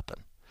those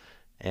happen.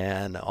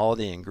 And all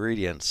the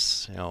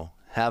ingredients,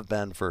 have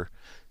been for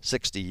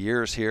 60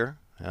 years here,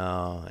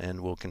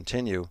 and will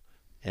continue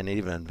and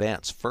even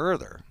advance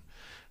further,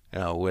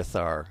 with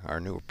our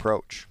new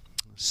approach.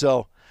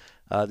 So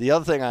the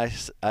other thing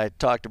I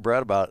talked to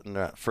Brett about in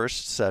that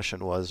first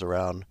session was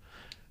around,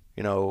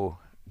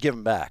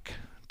 giving back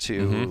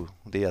to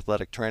the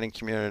athletic training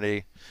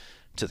community,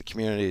 to the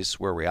communities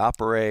where we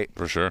operate.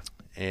 For sure.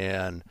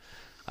 And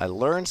I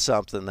learned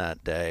something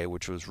that day,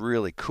 which was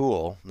really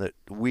cool, that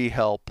we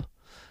help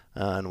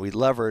and we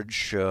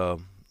leverage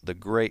the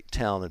great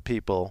talented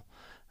people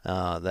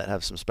that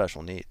have some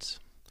special needs.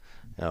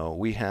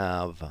 We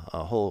have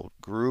a whole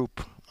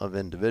group of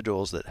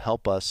individuals that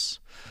help us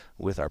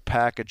with our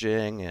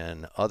packaging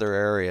and other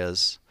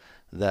areas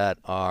that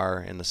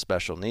are in the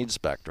special needs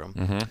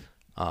spectrum.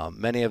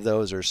 Many of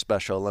those are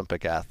Special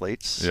Olympic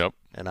athletes. Yep.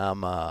 And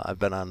I've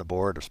been on the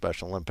board of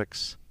Special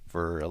Olympics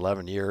for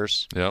 11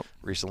 years. Yep.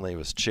 Recently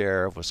was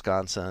chair of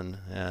Wisconsin,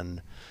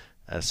 and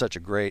such a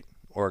great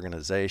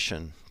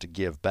organization to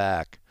give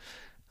back,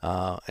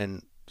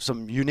 and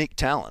some unique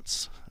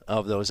talents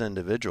of those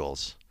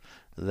individuals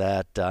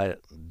that I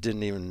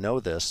didn't even know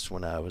this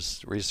when I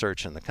was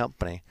researching the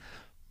company,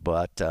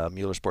 but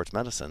Mueller Sports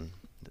Medicine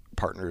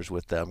partners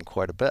with them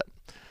quite a bit.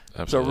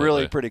 Absolutely. So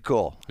really pretty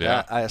cool.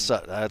 Yeah.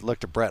 I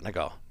looked at Brett and I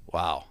go,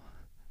 wow,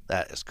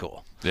 that is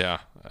cool. Yeah,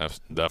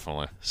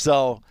 definitely.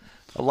 So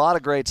a lot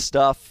of great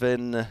stuff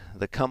in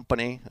the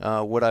company.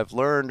 What I've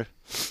learned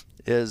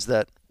is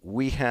that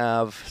we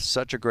have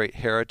such a great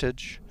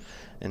heritage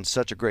and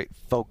such a great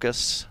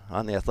focus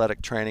on the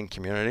athletic training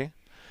community.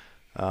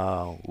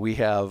 We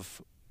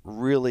have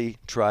really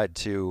tried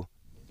to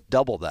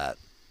double that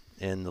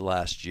in the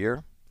last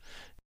year.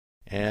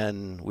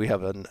 And we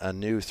have a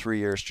new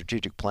 3-year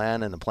strategic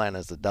plan, and the plan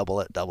is to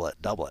double it,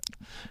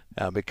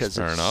 because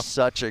Fair it's enough.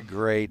 such a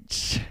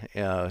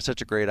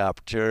great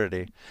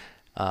opportunity.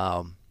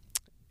 And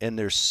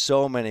there's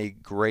so many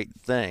great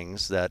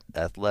things that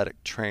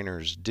athletic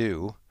trainers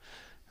do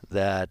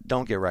that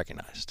don't get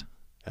recognized.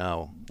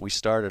 We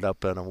started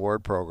up an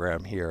award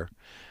program here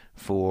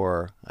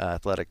for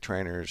athletic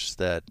trainers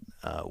that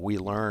we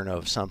learn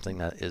of something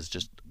that is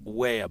just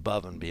way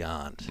above and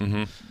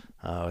beyond.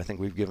 I think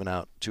we've given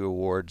out 2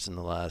 awards in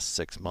the last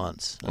 6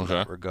 months in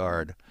that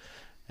regard,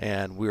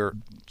 and we're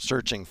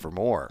searching for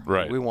more.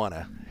 Right. We want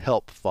to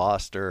help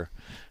foster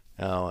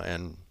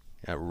and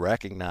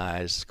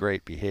recognize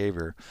great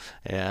behavior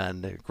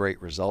and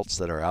great results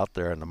that are out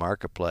there in the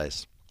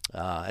marketplace.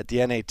 At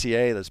the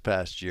NATA this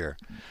past year,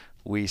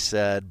 we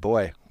said,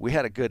 boy, we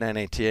had a good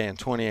NATA in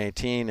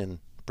 2018 and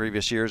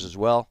previous years as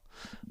well.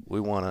 We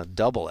want to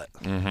double it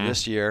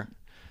this year.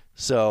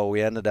 So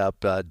we ended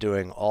up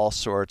doing all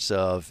sorts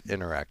of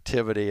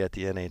interactivity at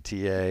the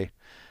NATA.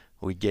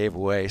 We gave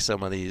away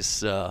some of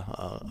these,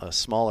 a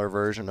smaller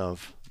version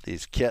of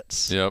these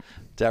kits to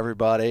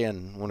everybody.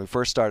 And when we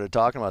first started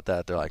talking about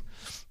that, they're like,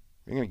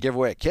 you're going to give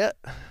away a kit?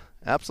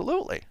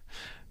 Absolutely.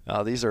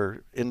 These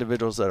are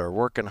individuals that are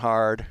working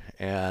hard,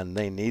 and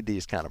they need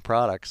these kind of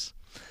products.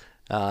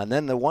 And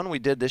then the one we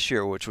did this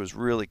year, which was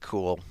really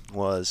cool,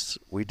 was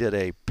we did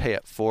a pay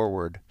it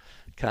forward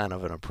kind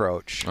of an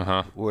approach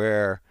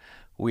where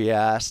we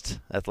asked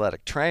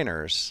athletic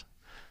trainers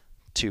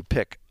to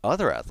pick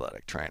other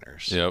athletic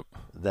trainers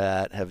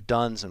that have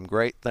done some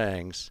great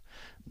things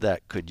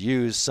that could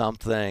use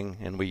something,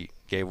 and we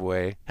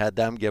had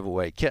them give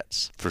away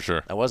kits. For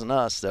sure. That wasn't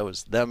us, that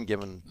was them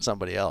giving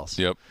somebody else.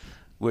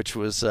 Which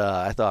was,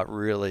 I thought,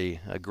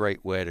 really a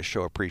great way to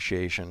show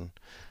appreciation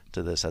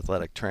to this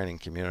athletic training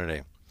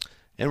community.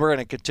 And we're going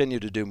to continue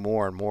to do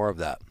more and more of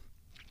that.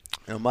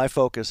 My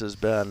focus has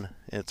been,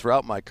 and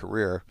throughout my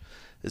career,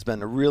 has been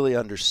to really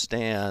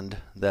understand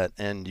that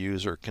end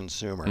user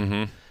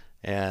consumer.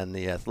 And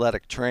the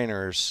athletic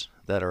trainers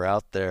that are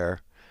out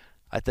there,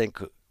 I think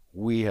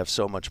we have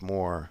so much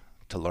more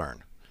to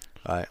learn.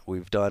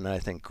 We've done, I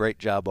think, great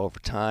job over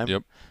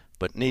time,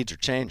 but needs are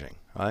changing,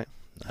 right?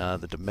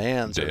 The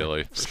demands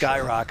daily are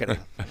skyrocketing,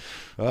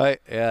 right?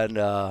 And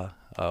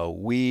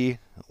we,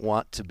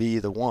 want to be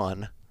the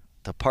one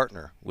to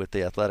partner with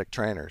the athletic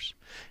trainers.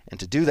 And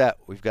to do that,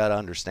 we've got to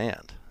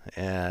understand,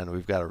 and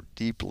we've got to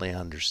deeply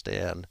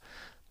understand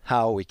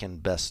how we can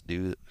best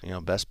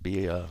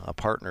be a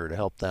partner to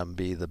help them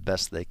be the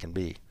best they can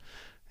be.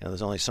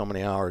 There's only so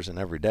many hours in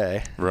every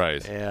day.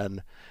 Right.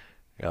 And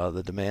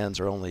the demands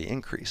are only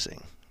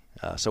increasing.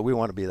 So we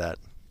want to be that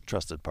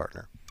trusted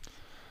partner.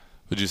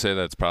 Would you say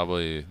that's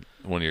probably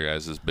one of your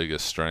guys'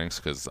 biggest strengths?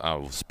 Because I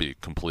will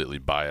speak completely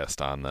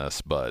biased on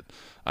this, but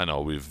I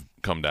know we've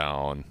come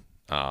down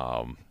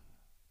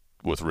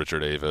with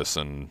Richard Avis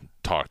and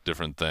talked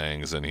different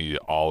things, and he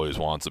always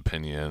wants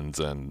opinions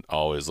and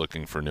always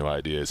looking for new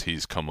ideas.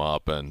 He's come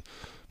up and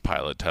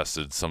pilot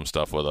tested some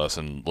stuff with us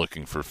and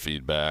looking for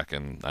feedback,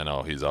 and I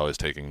know he's always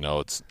taking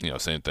notes.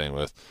 Same thing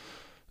with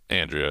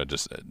Andrea,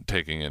 just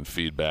taking in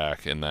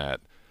feedback, and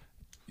that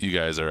you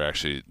guys are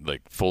actually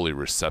like fully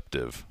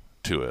receptive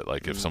to it.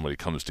 Like if somebody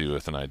comes to you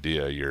with an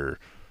idea, you're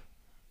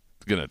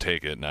gonna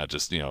take it, not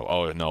just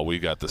oh no, we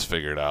got this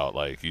figured out,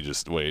 like you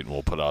just wait and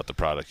we'll put out the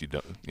product.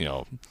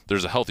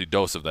 There's a healthy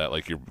dose of that,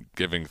 like you're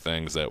giving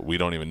things that we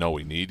don't even know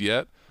we need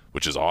yet,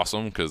 which is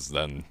awesome, because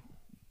then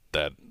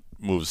that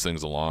moves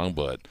things along.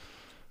 But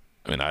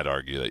I mean, I'd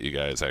argue that you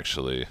guys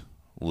actually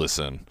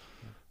listen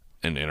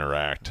and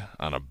interact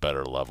on a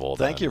better level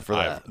than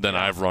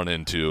I've run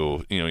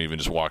into, even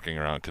just walking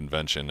around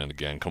convention. And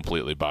again,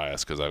 completely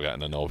biased because I've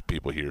gotten to know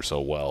people here so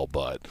well,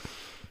 but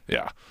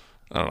yeah,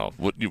 I don't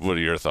know. What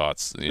are your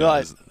thoughts?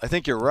 I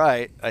think you're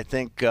right. I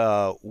think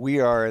we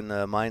are in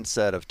the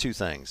mindset of two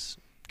things: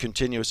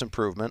 continuous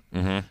improvement.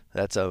 Mm-hmm.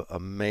 That's a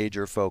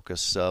major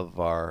focus of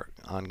our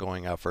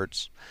ongoing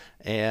efforts,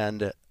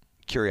 and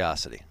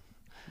curiosity.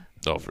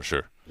 Oh, for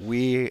sure.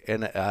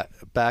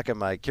 Back in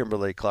my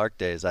Kimberly-Clark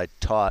days, I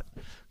taught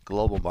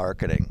global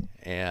marketing,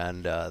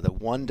 and the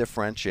one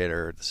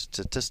differentiator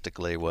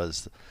statistically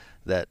was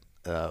that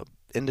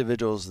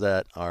individuals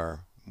that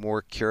are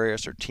more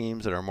curious, or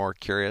teams that are more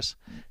curious,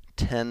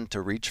 tend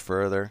to reach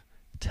further,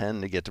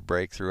 tend to get to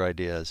breakthrough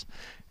ideas,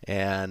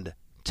 and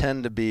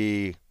tend to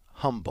be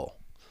humble,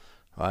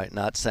 right?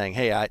 Not saying,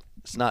 hey,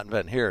 it's not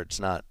invented here, it's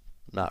not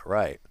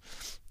right.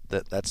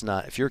 That's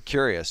not. If you're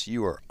curious,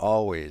 you are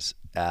always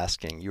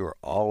asking, you are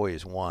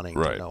always wanting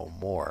right. to know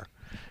more.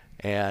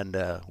 And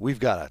we've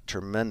got a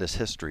tremendous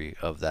history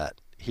of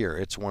that here.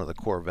 It's one of the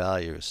core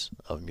values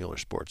of Mueller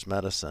Sports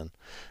Medicine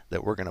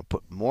that we're going to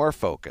put more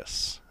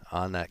focus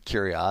on that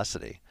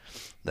curiosity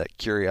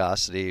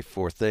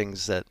for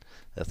things that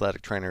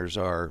athletic trainers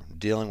are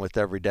dealing with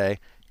every day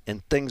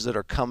and things that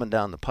are coming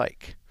down the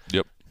pike.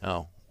 Yep.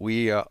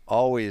 We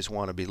always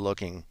want to be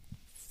looking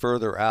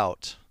further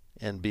out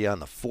and be on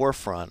the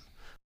forefront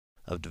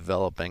of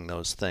developing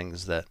those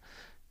things that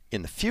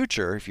in the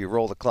future, if you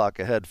roll the clock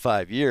ahead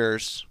 5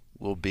 years,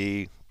 will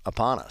be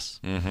upon us.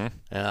 Mm-hmm.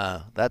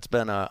 That's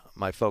been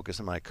my focus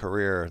in my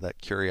career, that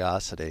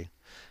curiosity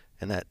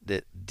and that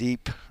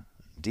deep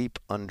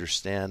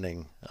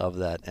understanding of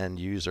that end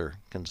user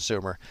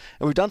consumer.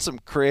 And we've done some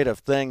creative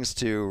things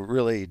to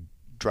really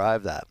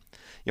drive that.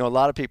 A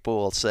lot of people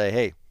will say,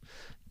 hey,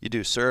 you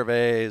do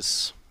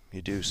surveys,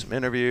 you do some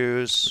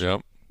interviews,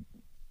 yep.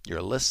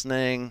 You're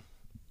listening,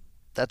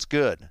 that's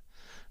good.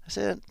 I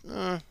said,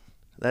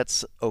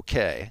 that's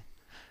okay.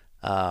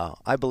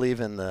 I believe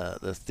in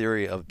the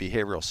theory of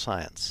behavioral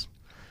science.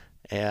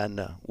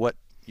 And what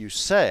you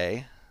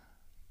say,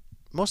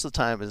 most of the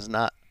time, is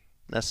not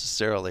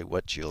necessarily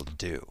what you'll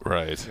do.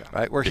 Right. Yeah.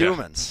 Right? We're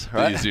humans.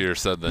 Right? Easier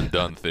said than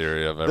done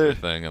theory of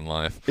everything in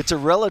life. It's a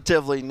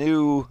relatively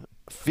new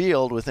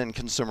field within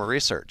consumer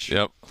research.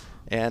 Yep.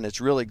 And it's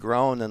really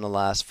grown in the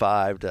last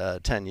 5 to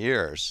 10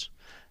 years.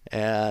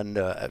 And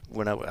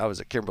when I was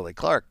at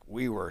Kimberly-Clark,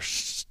 we were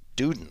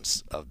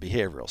students of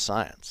behavioral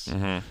science.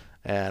 Mm-hmm.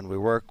 And we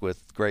work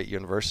with great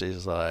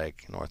universities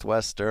like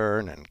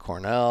Northwestern and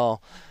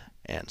Cornell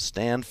and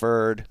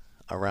Stanford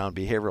around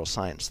behavioral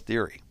science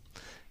theory.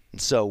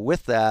 And so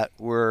with that,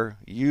 we're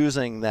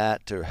using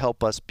that to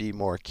help us be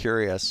more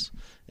curious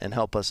and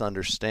help us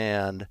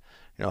understand,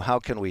 how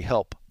can we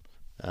help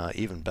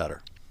even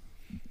better.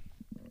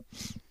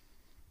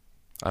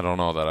 I don't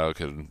know that I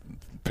could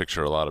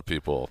picture a lot of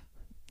people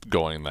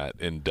going that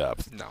in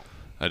depth. No.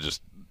 I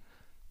just,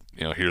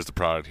 here's the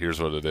product, here's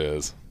what it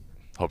is.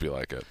 Hope you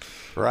like it.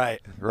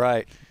 Right.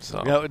 So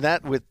and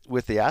that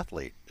with the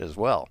athlete as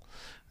well.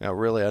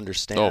 Really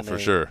understanding. Oh, for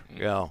sure.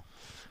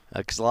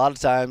 Because a lot of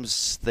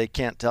times they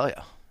can't tell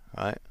you,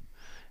 right?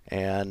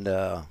 And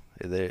a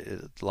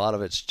lot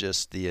of it's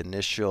just the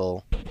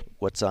initial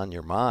what's on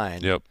your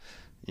mind. Yep.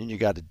 And you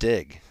got to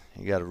dig.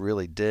 You got to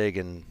really dig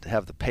and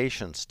have the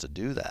patience to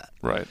do that.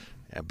 Right.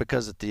 And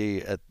because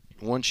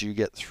once you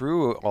get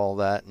through all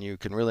that and you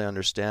can really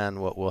understand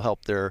what will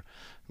help their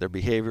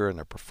behavior and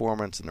their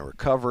performance and their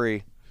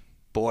recovery,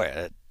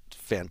 boy,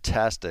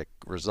 fantastic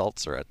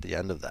results are at the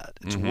end of that.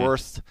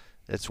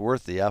 It's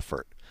worth the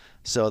effort.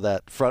 So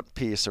that front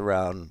piece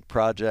around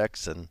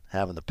projects and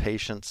having the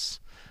patience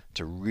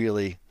to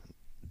really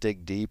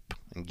dig deep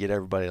and get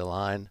everybody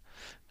aligned,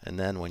 and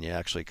then when you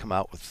actually come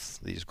out with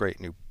these great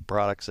new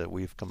products that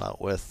we've come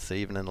out with,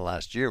 even in the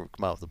last year, we've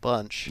come out with a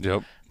bunch.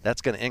 Yep.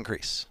 That's going to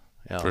increase.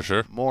 For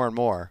sure. More and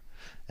more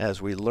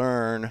as we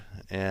learn,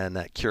 and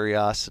that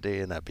curiosity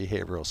and that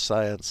behavioral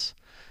science,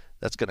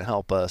 that's going to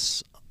help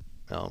us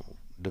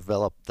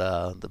develop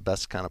the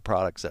best kind of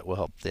products that will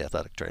help the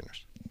athletic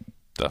trainers.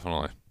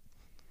 Definitely.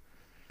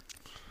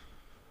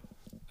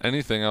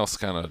 Anything else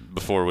kind of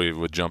before we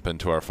would jump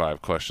into our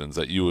 5 questions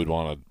that you would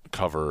want to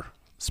cover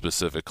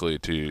specifically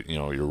to,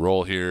 your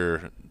role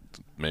here,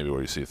 maybe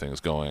where you see things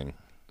going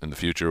in the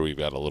future? We've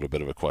got a little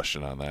bit of a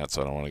question on that,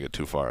 so I don't want to get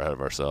too far ahead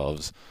of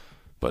ourselves.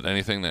 But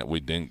anything that we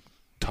didn't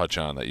touch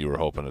on that you were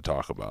hoping to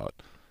talk about?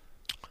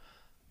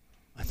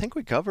 I think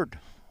we covered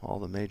all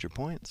the major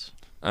points.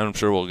 I'm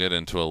sure we'll get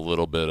into a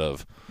little bit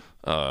of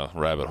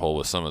rabbit hole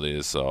with some of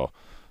these. So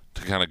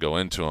to kind of go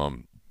into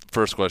them,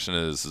 first question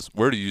is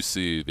where do you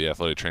see the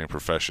athletic training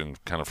profession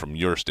kind of from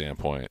your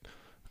standpoint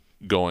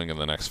going in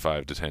the next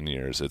 5 to 10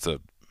 years? It's a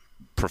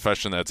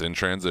profession that's in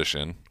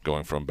transition,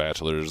 going from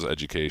bachelor's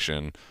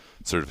education,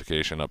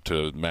 certification up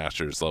to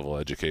master's level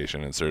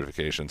education and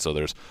certification. So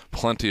there's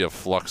plenty of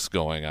flux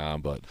going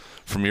on. But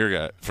from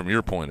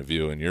your point of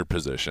view and your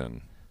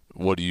position,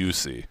 what do you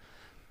see?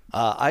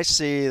 I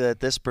see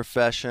that this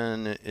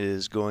profession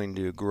is going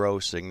to grow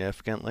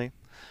significantly.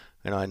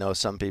 I know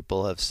some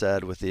people have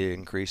said with the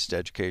increased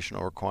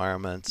educational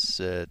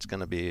requirements, it's going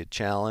to be a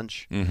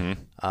challenge. Mm-hmm.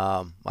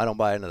 I don't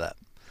buy into that.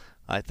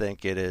 I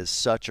think it is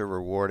such a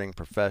rewarding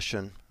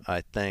profession. I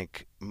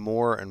think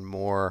more and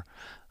more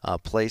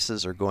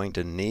places are going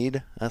to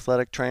need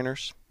athletic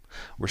trainers.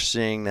 We're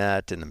seeing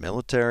that in the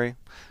military.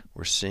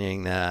 We're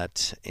seeing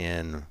that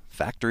in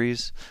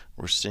factories.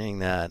 We're seeing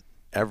that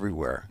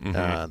everywhere.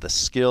 Mm-hmm. The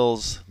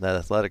skills that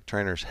athletic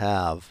trainers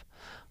have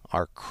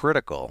are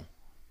critical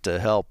to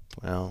help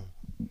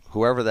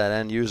whoever that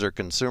end user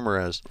consumer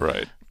is,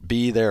 right,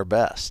 be their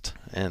best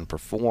and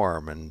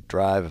perform and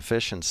drive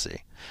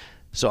efficiency.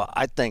 So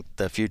I think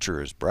the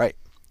future is bright.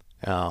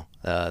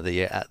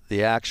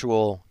 The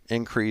actual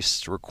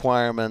increased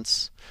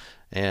requirements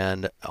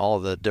and all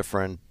the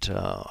different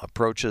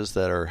approaches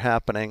that are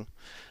happening,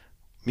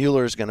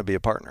 Mueller is going to be a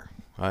partner,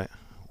 right?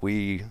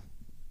 We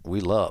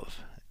love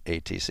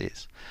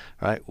ATCs,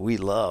 right? We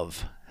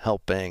love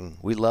helping.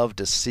 We love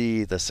to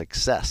see the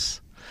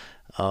success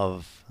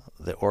of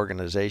the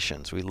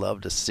organizations. We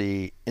love to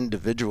see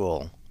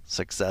individual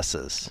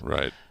successes.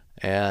 Right.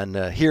 And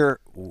here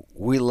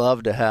we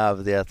love to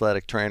have the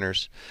athletic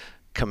trainers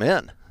come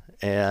in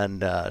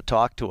and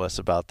talk to us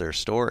about their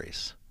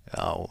stories.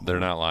 They're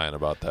not lying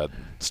about that.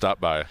 Stop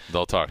by.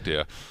 They'll talk to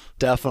you.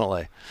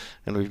 Definitely.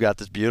 And we've got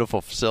this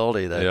beautiful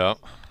facility that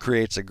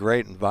creates a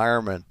great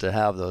environment to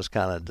have those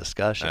kind of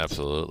discussions.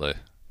 Absolutely.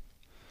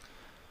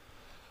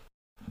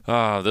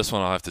 This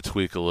one I'll have to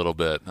tweak a little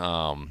bit.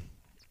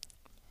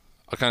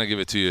 I'll kind of give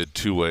it to you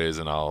 2 ways,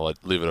 and I'll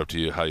leave it up to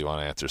you how you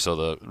want to answer. So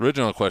the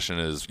original question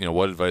is,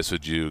 what advice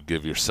would you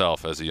give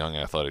yourself as a young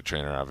athletic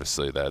trainer?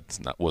 Obviously,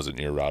 wasn't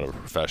your route of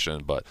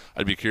profession, but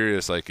I'd be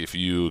curious, if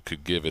you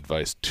could give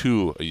advice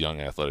to a young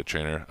athletic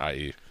trainer,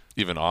 i.e.,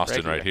 even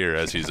Austin right here,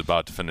 as he's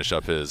about to finish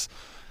up his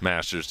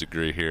master's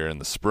degree here in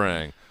the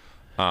spring.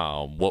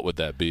 What would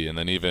that be? And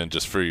then even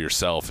just for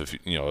yourself, if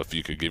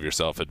you could give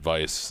yourself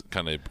advice,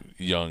 kind of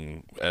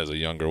as a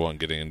younger one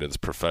getting into this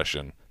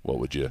profession, what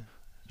would you?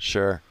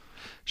 Sure.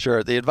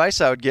 The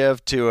advice I would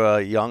give to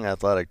a young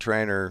athletic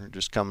trainer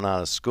just coming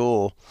out of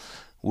school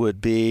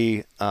would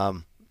be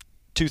 2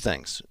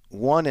 things.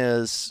 One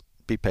is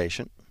be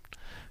patient.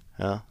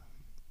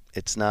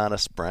 It's not a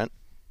sprint.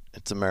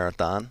 It's a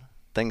marathon.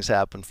 Things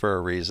happen for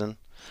a reason.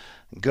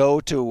 Go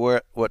to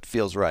what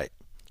feels right,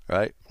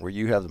 where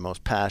you have the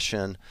most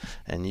passion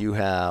and you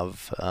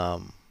have,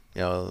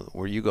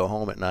 where you go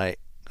home at night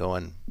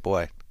going,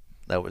 boy,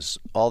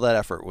 all that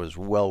effort was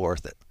well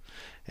worth it.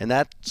 And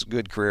that's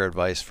good career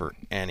advice for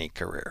any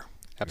career.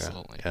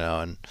 Absolutely.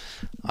 And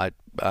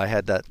I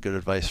had that good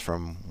advice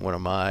from one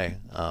of my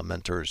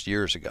mentors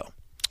years ago.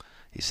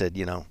 He said,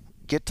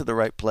 get to the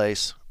right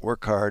place,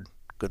 work hard,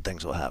 good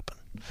things will happen.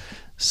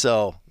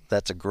 So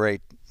that's a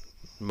great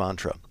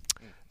mantra.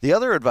 The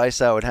other advice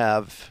I would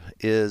have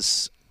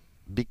is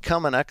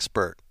become an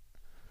expert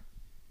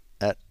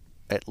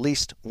at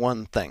least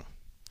one thing.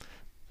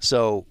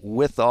 So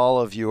with all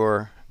of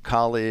your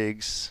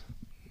colleagues,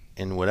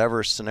 in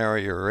whatever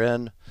scenario you're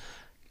in,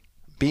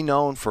 be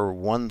known for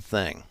one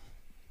thing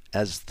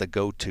as the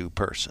go-to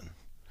person.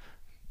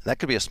 That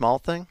could be a small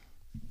thing.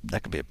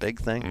 That could be a big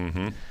thing.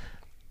 Mm-hmm.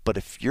 But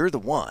if you're the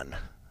one,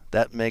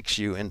 that makes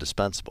you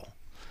indispensable.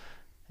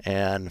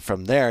 And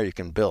from there, you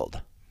can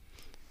build.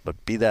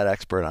 But be that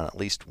expert on at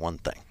least one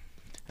thing.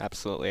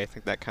 Absolutely. I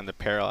think that kind of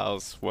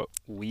parallels what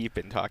we've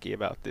been talking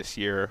about this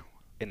year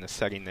in the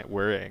setting that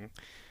we're in,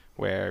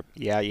 where,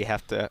 you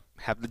have to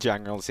have the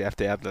generals, you have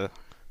to have the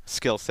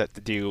skill set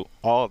to do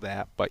all of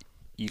that, but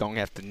you don't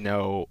have to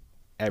know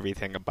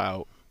everything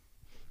about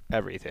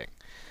everything.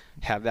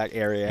 Have that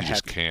area. You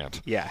just can't.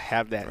 Yeah,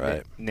 have that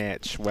right.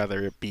 niche,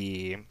 whether it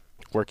be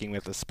working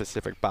with a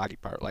specific body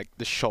part, like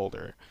the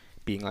shoulder,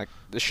 being like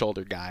the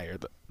shoulder guy or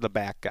the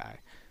back guy.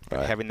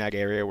 Right. Having that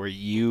area where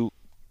you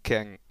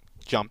can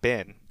jump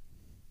in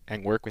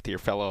and work with your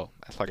fellow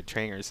athletic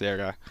trainers there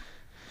to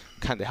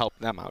kind of help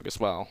them out as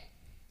well.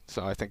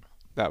 So I think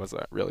that was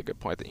a really good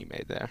point that you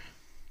made there.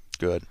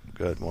 Good.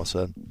 Well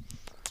said.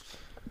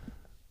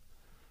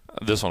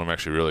 This one I'm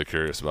actually really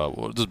curious about.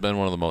 What has been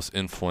one of the most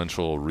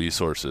influential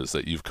resources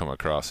that you've come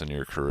across in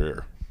your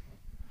career?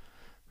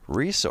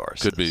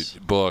 Resources? Could be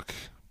book,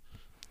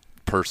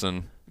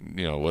 person,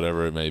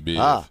 whatever it may be.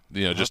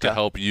 Just to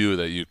help you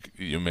that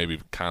you maybe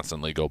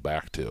constantly go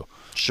back to.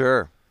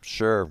 Sure.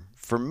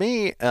 For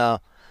me,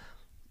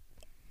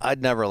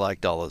 I'd never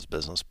liked all those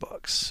business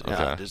books.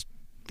 Okay.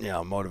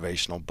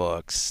 Motivational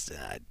books.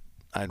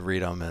 I'd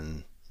read them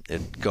and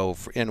it'd go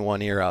in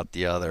one ear out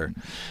the other.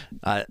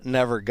 I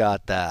never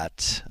got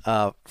that.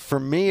 For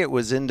me, it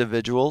was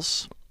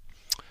individuals.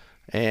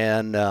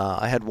 And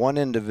I had one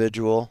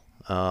individual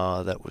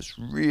that was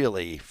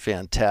really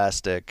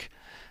fantastic.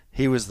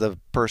 He was the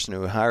person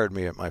who hired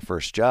me at my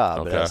first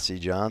job at SC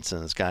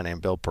Johnson, this guy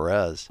named Bill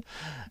Perez.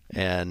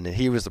 And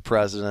he was the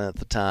president at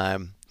the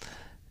time.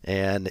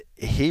 And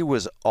he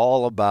was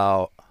all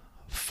about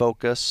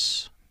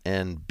focus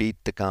and beat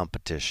the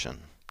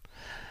competition.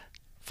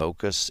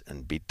 Focus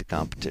and beat the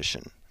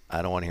competition.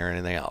 I don't want to hear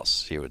anything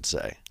else, he would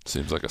say.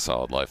 Seems like a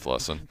solid life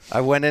lesson.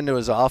 I went into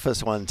his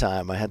office one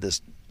time. I had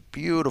this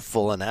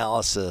beautiful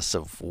analysis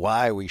of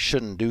why we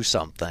shouldn't do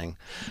something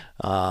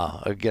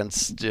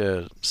against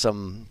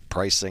some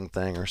pricing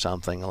thing or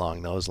something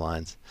along those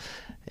lines.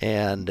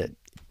 And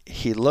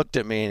he looked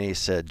at me and he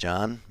said,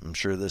 "John, I'm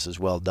sure this is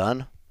well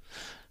done."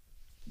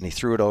 And he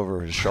threw it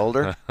over his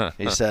shoulder.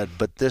 He said,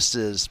 "But this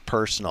is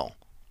personal.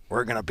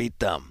 We're going to beat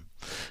them.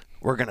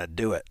 We're going to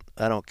do it.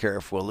 I don't care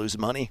if we'll lose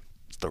money.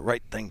 It's the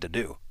right thing to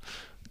do."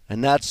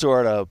 And that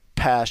sort of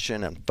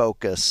passion and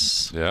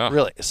focus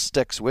really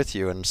sticks with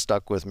you and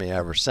stuck with me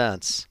ever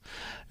since.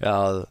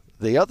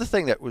 The other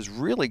thing that was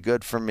really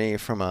good for me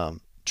from a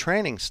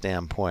training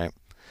standpoint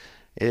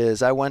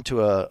is I went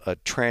to a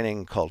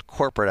training called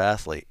Corporate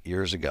Athlete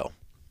years ago.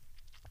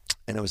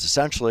 And it was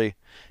essentially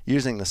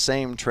using the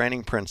same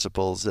training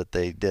principles that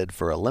they did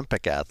for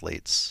Olympic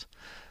athletes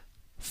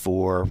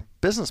for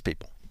business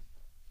people.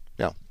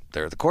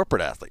 They're the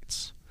corporate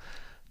athletes.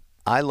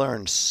 I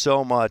learned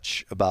so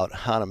much about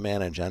how to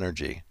manage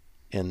energy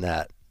in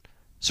that,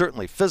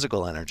 certainly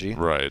physical energy.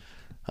 Right.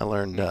 I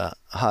learned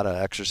how to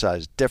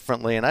exercise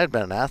differently, and I'd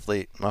been an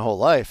athlete my whole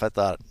life. I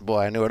thought,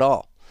 boy, I knew it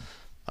all.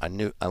 I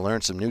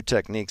learned some new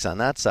techniques on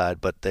that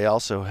side, but they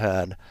also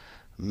had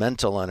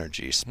mental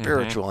energy,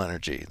 spiritual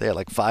energy. They had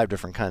like 5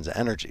 different kinds of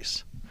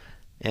energies.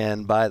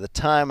 And by the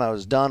time I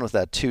was done with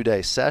that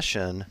 2-day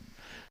session,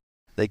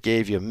 they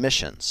gave you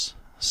missions.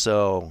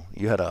 So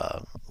you had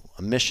a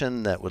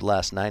mission that would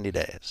last 90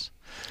 days.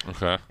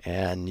 Okay.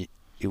 And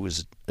it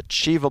was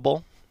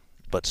achievable,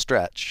 but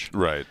stretch.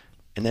 Right.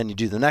 And then you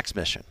do the next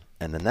mission,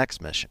 and the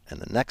next mission, and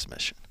the next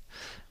mission.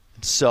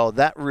 So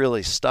that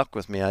really stuck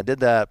with me. I did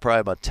that probably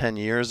about 10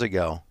 years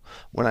ago.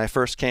 When I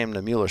first came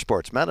to Mueller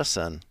Sports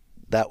Medicine,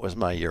 that was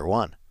my year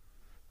 1.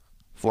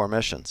 4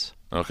 missions.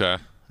 Okay.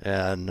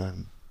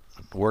 And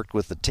worked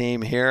with the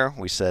team here.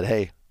 We said,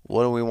 hey,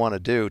 what do we want to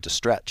do to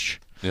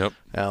stretch? Yep.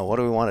 What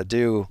do we want to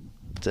do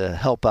to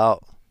help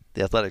out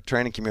the athletic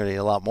training community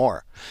a lot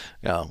more?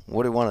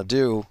 What do we want to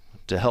do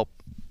to help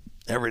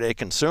everyday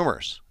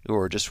consumers who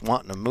are just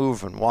wanting to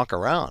move and walk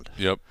around?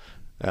 Yep.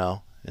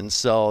 And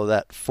so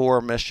that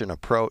 4-mission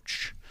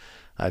approach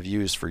I've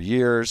used for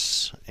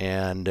years,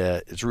 and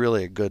it's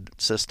really a good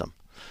system.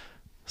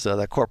 So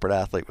that Corporate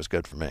Athlete was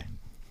good for me.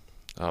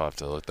 I'll have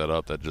to look that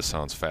up. That just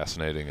sounds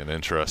fascinating and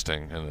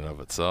interesting in and of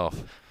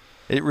itself.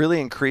 It really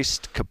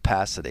increased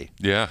capacity.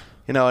 Yeah.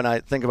 And I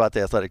think about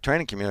the athletic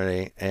training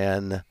community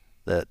and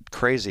the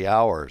crazy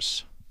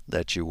hours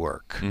that you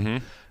work,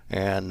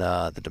 and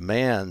the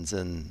demands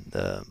and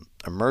the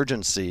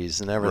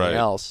emergencies and everything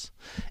else.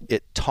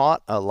 It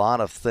taught a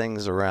lot of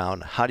things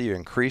around how do you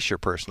increase your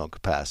personal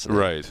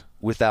capacity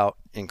without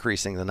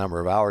increasing the number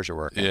of hours you're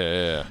working.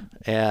 Yeah.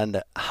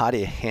 And how do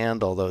you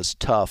handle those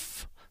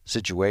tough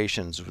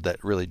situations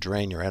that really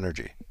drain your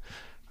energy?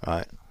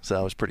 Right. So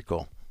that was pretty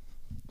cool.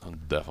 I'll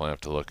definitely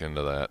have to look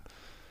into that.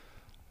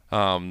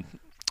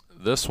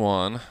 This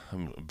one,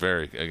 I'm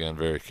very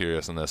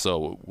curious on this.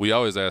 So we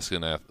always ask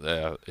an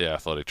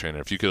athletic trainer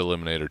if you could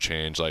eliminate or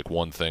change like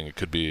one thing. It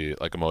could be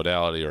like a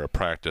modality or a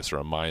practice or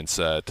a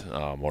mindset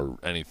or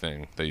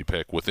anything that you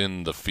pick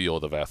within the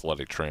field of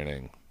athletic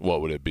training. What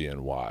would it be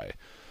and why?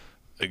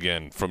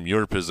 Again, from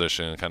your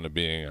position, kind of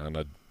being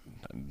on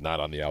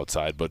not on the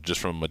outside, but just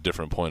from a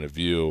different point of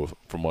view,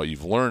 from what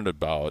you've learned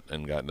about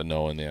and gotten to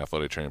know in the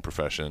athletic training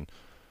profession.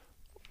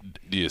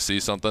 Do you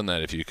see something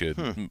that if you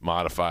could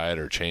modify it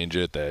or change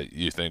it that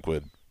you think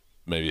would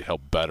maybe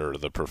help better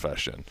the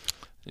profession?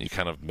 You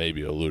kind of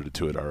maybe alluded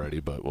to it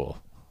already, but we'll...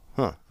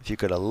 If you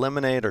could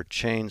eliminate or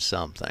change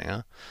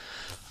something,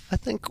 I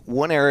think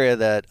one area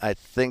that I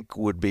think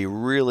would be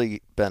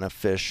really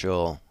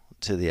beneficial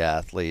to the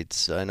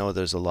athletes, I know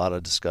there's a lot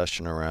of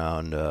discussion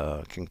around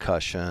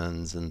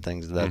concussions and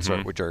things of that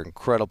sort, which are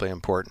incredibly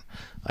important.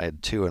 I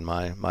had 2 in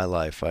my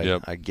life.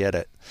 I get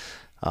it.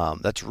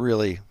 That's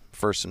really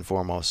first and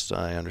foremost,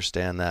 I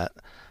understand that.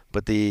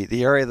 But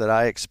the area that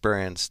I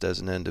experienced as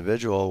an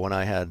individual when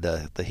I had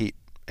the heat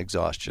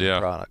exhaustion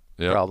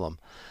problem,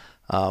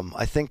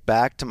 I think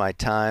back to my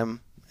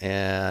time,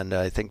 and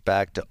I think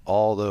back to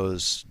all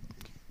those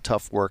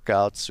tough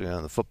workouts,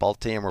 the football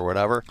team or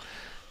whatever,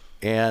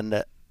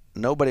 and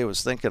nobody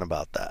was thinking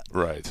about that.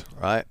 Right.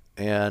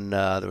 And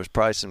there was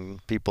probably some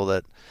people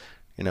that,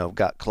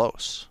 got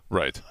close.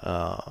 Right.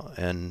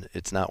 And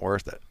it's not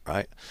worth it,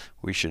 right?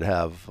 We should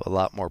have a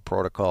lot more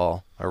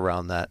protocol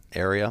around that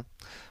area.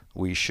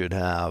 We should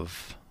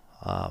have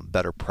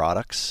better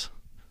products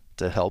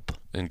to help.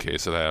 In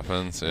case it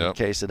happens, In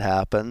case it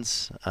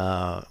happens,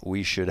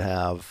 we should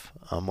have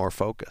more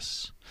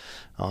focus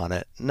on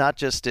it. Not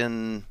just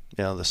in,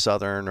 the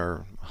southern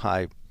or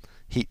high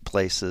heat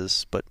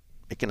places, but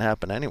it can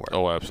happen anywhere.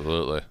 Oh,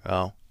 absolutely.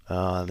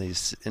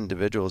 These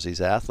individuals,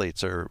 these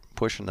athletes are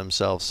pushing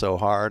themselves so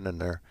hard, and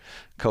their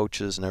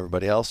coaches and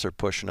everybody else are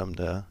pushing them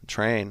to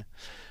train.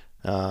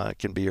 It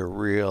can be a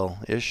real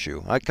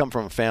issue. I come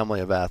from a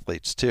family of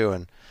athletes too,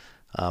 and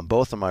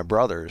both of my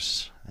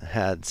brothers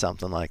had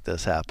something like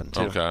this happen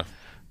too. Okay.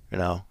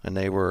 And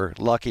they were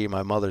lucky.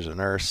 My mother's a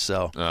nurse,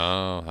 so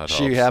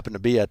she helps. happened to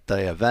be at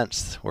the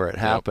events where it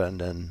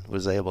happened and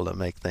was able to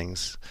make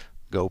things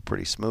go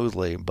pretty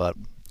smoothly. But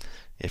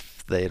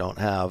if they don't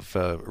have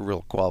a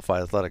real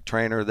qualified athletic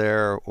trainer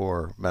there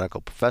or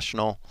medical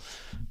professional,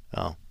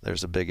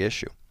 there's a big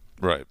issue.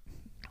 Right.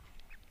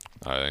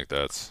 I think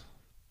that's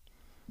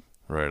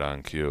right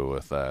on cue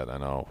with that. I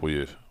know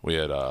we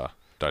had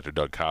Dr.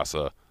 Doug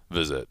Casa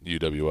visit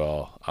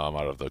UWL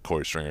out of the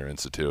Corey Stringer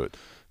Institute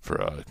for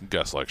a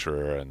guest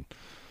lecturer, and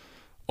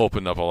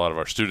opened up a lot of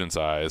our students'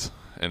 eyes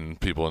and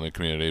people in the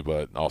community,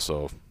 but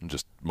also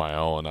just my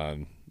own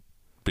on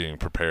being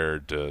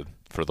prepared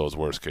for those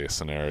worst case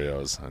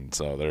scenarios. And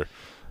so they're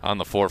on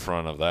the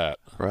forefront of that,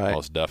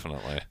 most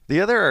definitely.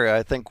 The other area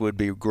I think would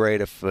be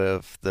great if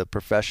the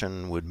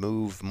profession would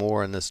move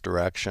more in this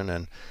direction,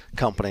 and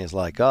companies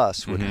like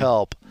us would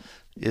help,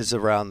 is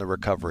around the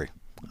recovery.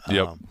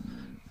 Yep.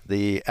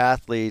 The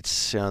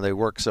athletes, they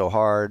work so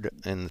hard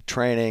in the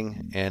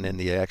training and in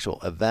the actual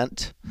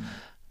event.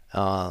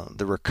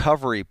 The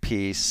recovery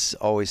piece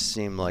always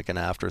seemed like an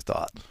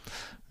afterthought.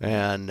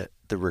 And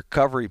the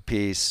recovery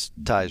piece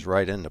ties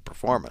right into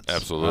performance.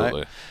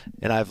 Absolutely. Right?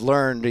 And I've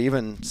learned,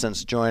 even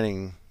since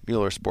joining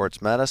Mueller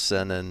Sports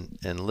Medicine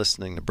and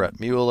listening to Brett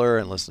Mueller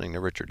and listening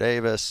to Richard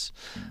Davis,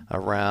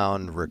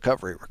 around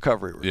recovery.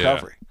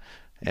 Yeah.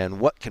 And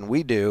what can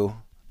we do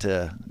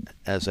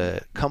as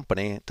a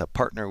company to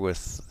partner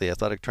with the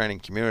athletic training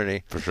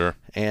community, For sure.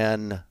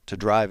 and to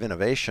drive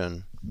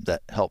innovation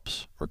that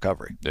helps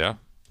recovery. Yeah.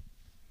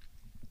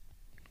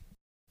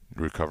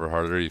 Recover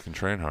harder, you can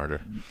train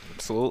harder.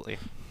 Absolutely.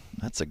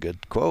 That's a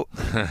good quote.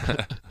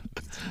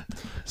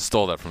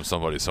 Stole that from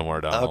somebody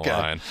somewhere down the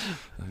line.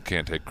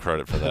 Can't take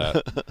credit for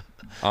that.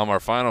 Our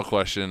final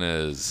question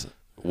is,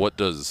 what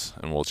does,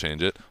 and we'll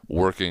change it,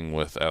 working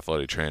with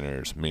athletic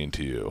trainers mean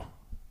to you,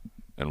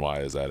 and why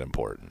is that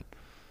important?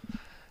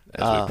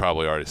 As we've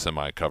probably already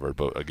semi-covered,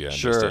 but again,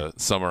 just to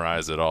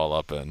summarize it all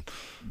up.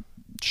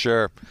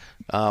 Sure.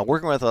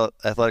 Working with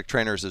athletic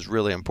trainers is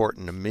really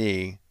important to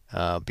me,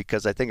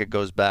 because I think it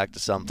goes back to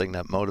something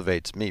that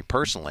motivates me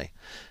personally.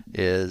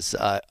 Is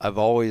I've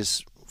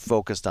always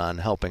focused on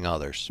helping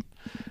others.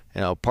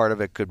 Part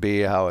of it could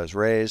be how I was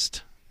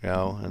raised,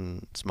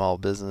 in small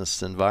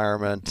business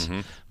environment.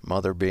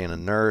 Mother being a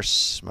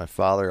nurse, my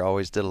father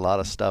always did a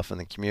lot of stuff in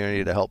the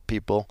community to help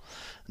people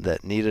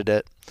that needed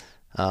it.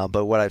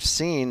 But what I've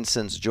seen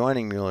since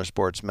joining Mueller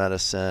Sports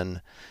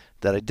Medicine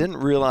that I didn't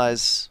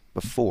realize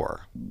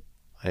before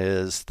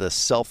is the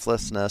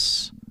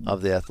selflessness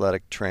of the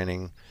athletic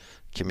training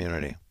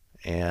community,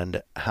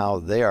 and how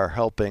they are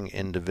helping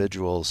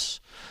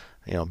individuals,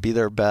 be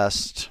their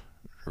best,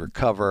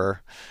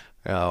 recover,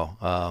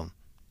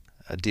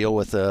 deal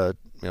with a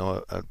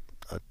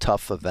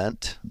tough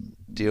event,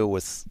 deal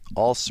with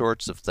all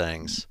sorts of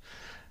things.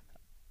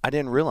 I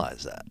didn't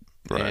realize that.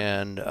 Right.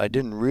 And I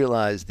didn't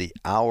realize the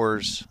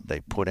hours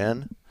they put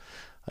in.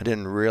 I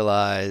didn't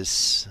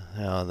realize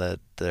that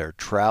they're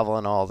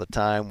traveling all the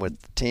time with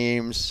the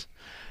teams.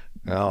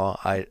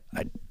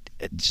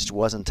 It just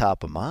wasn't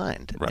top of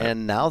mind. Right.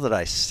 And now that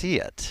I see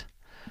it,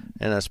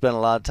 and I spent a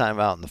lot of time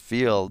out in the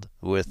field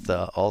with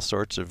all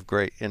sorts of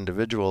great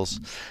individuals,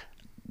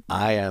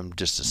 I am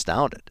just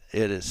astounded.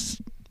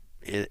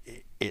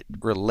 It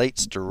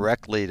relates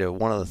directly to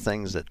one of the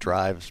things that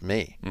drives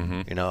me.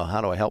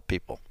 How do I help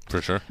people?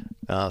 For sure.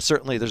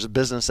 Certainly there's a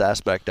business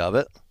aspect of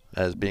it.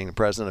 As being the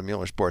president of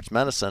Mueller Sports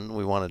Medicine,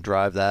 we want to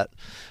drive that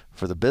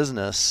for the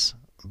business.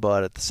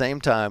 But at the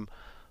same time,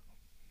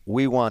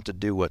 we want to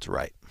do what's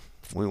right.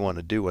 We want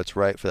to do what's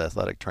right for the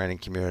athletic training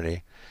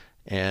community,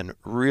 and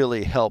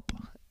really help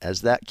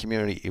as that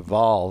community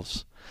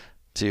evolves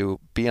to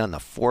be on the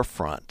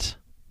forefront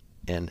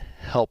and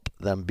help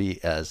them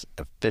be as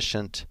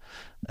efficient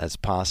as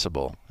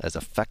possible, as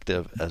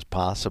effective as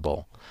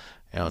possible,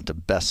 to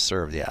best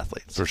serve the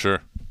athletes. For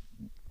sure.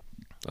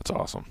 That's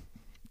awesome.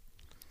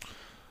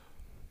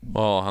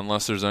 Well,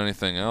 unless there's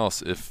anything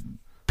else, if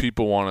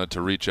people wanted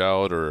to reach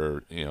out,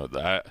 or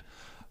that,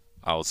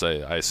 I would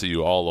say I see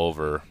you all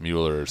over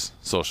Mueller's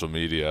social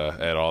media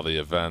at all the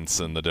events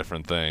and the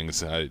different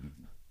things. I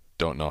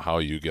don't know how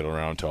you get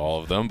around to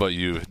all of them, but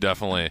you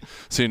definitely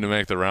seem to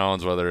make the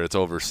rounds, whether it's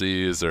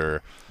overseas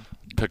or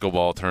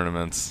pickleball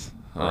tournaments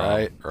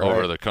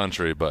over the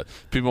country. But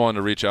people wanted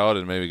to reach out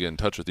and maybe get in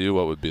touch with you,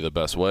 what would be the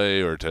best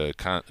way, or to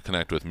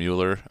connect with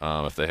Mueller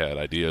if they had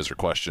ideas or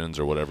questions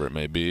or whatever it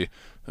may be,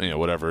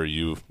 whatever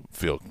you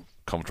feel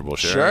comfortable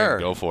sharing, Sure.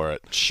 go for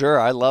it. Sure,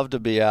 I love to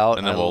be out.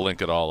 And then we'll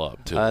link it all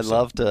up, too. I'd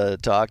love to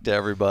talk to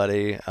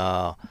everybody,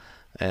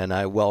 and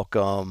I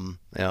welcome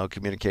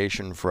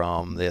communication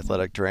from the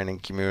athletic training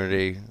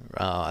community.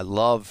 I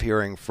love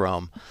hearing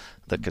from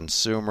the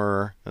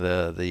consumer,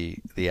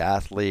 the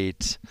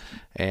athlete,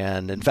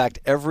 and in fact,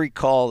 every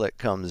call that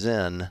comes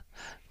in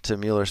to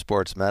Mueller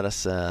Sports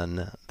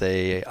Medicine,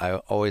 I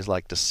always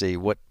like to see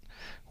what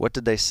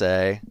did they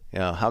say,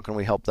 how can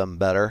we help them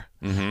better,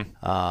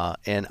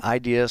 and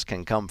ideas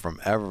can come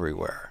from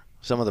everywhere.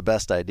 Some of the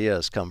best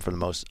ideas come from the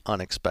most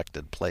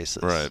unexpected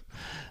places. Right.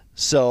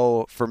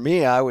 So for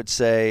me, I would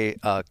say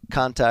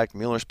contact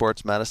Mueller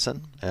Sports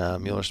Medicine,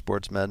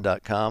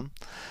 MuellerSportsMed.com,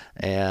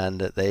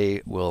 and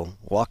they will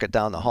walk it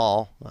down the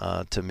hall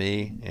to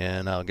me,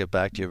 and I'll get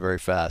back to you very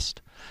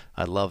fast.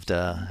 I'd love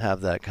to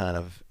have that kind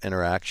of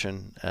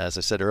interaction. As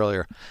I said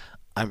earlier,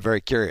 I'm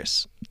very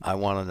curious. I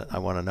want to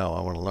know.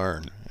 I want to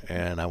learn,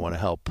 and I want to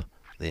help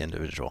the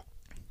individual.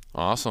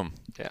 Awesome.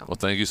 Yeah. Well,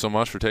 thank you so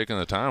much for taking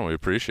the time. We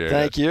appreciate it.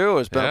 Thank you.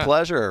 It's been a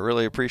pleasure. I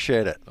really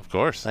appreciate it. Of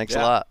course. Thanks a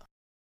lot.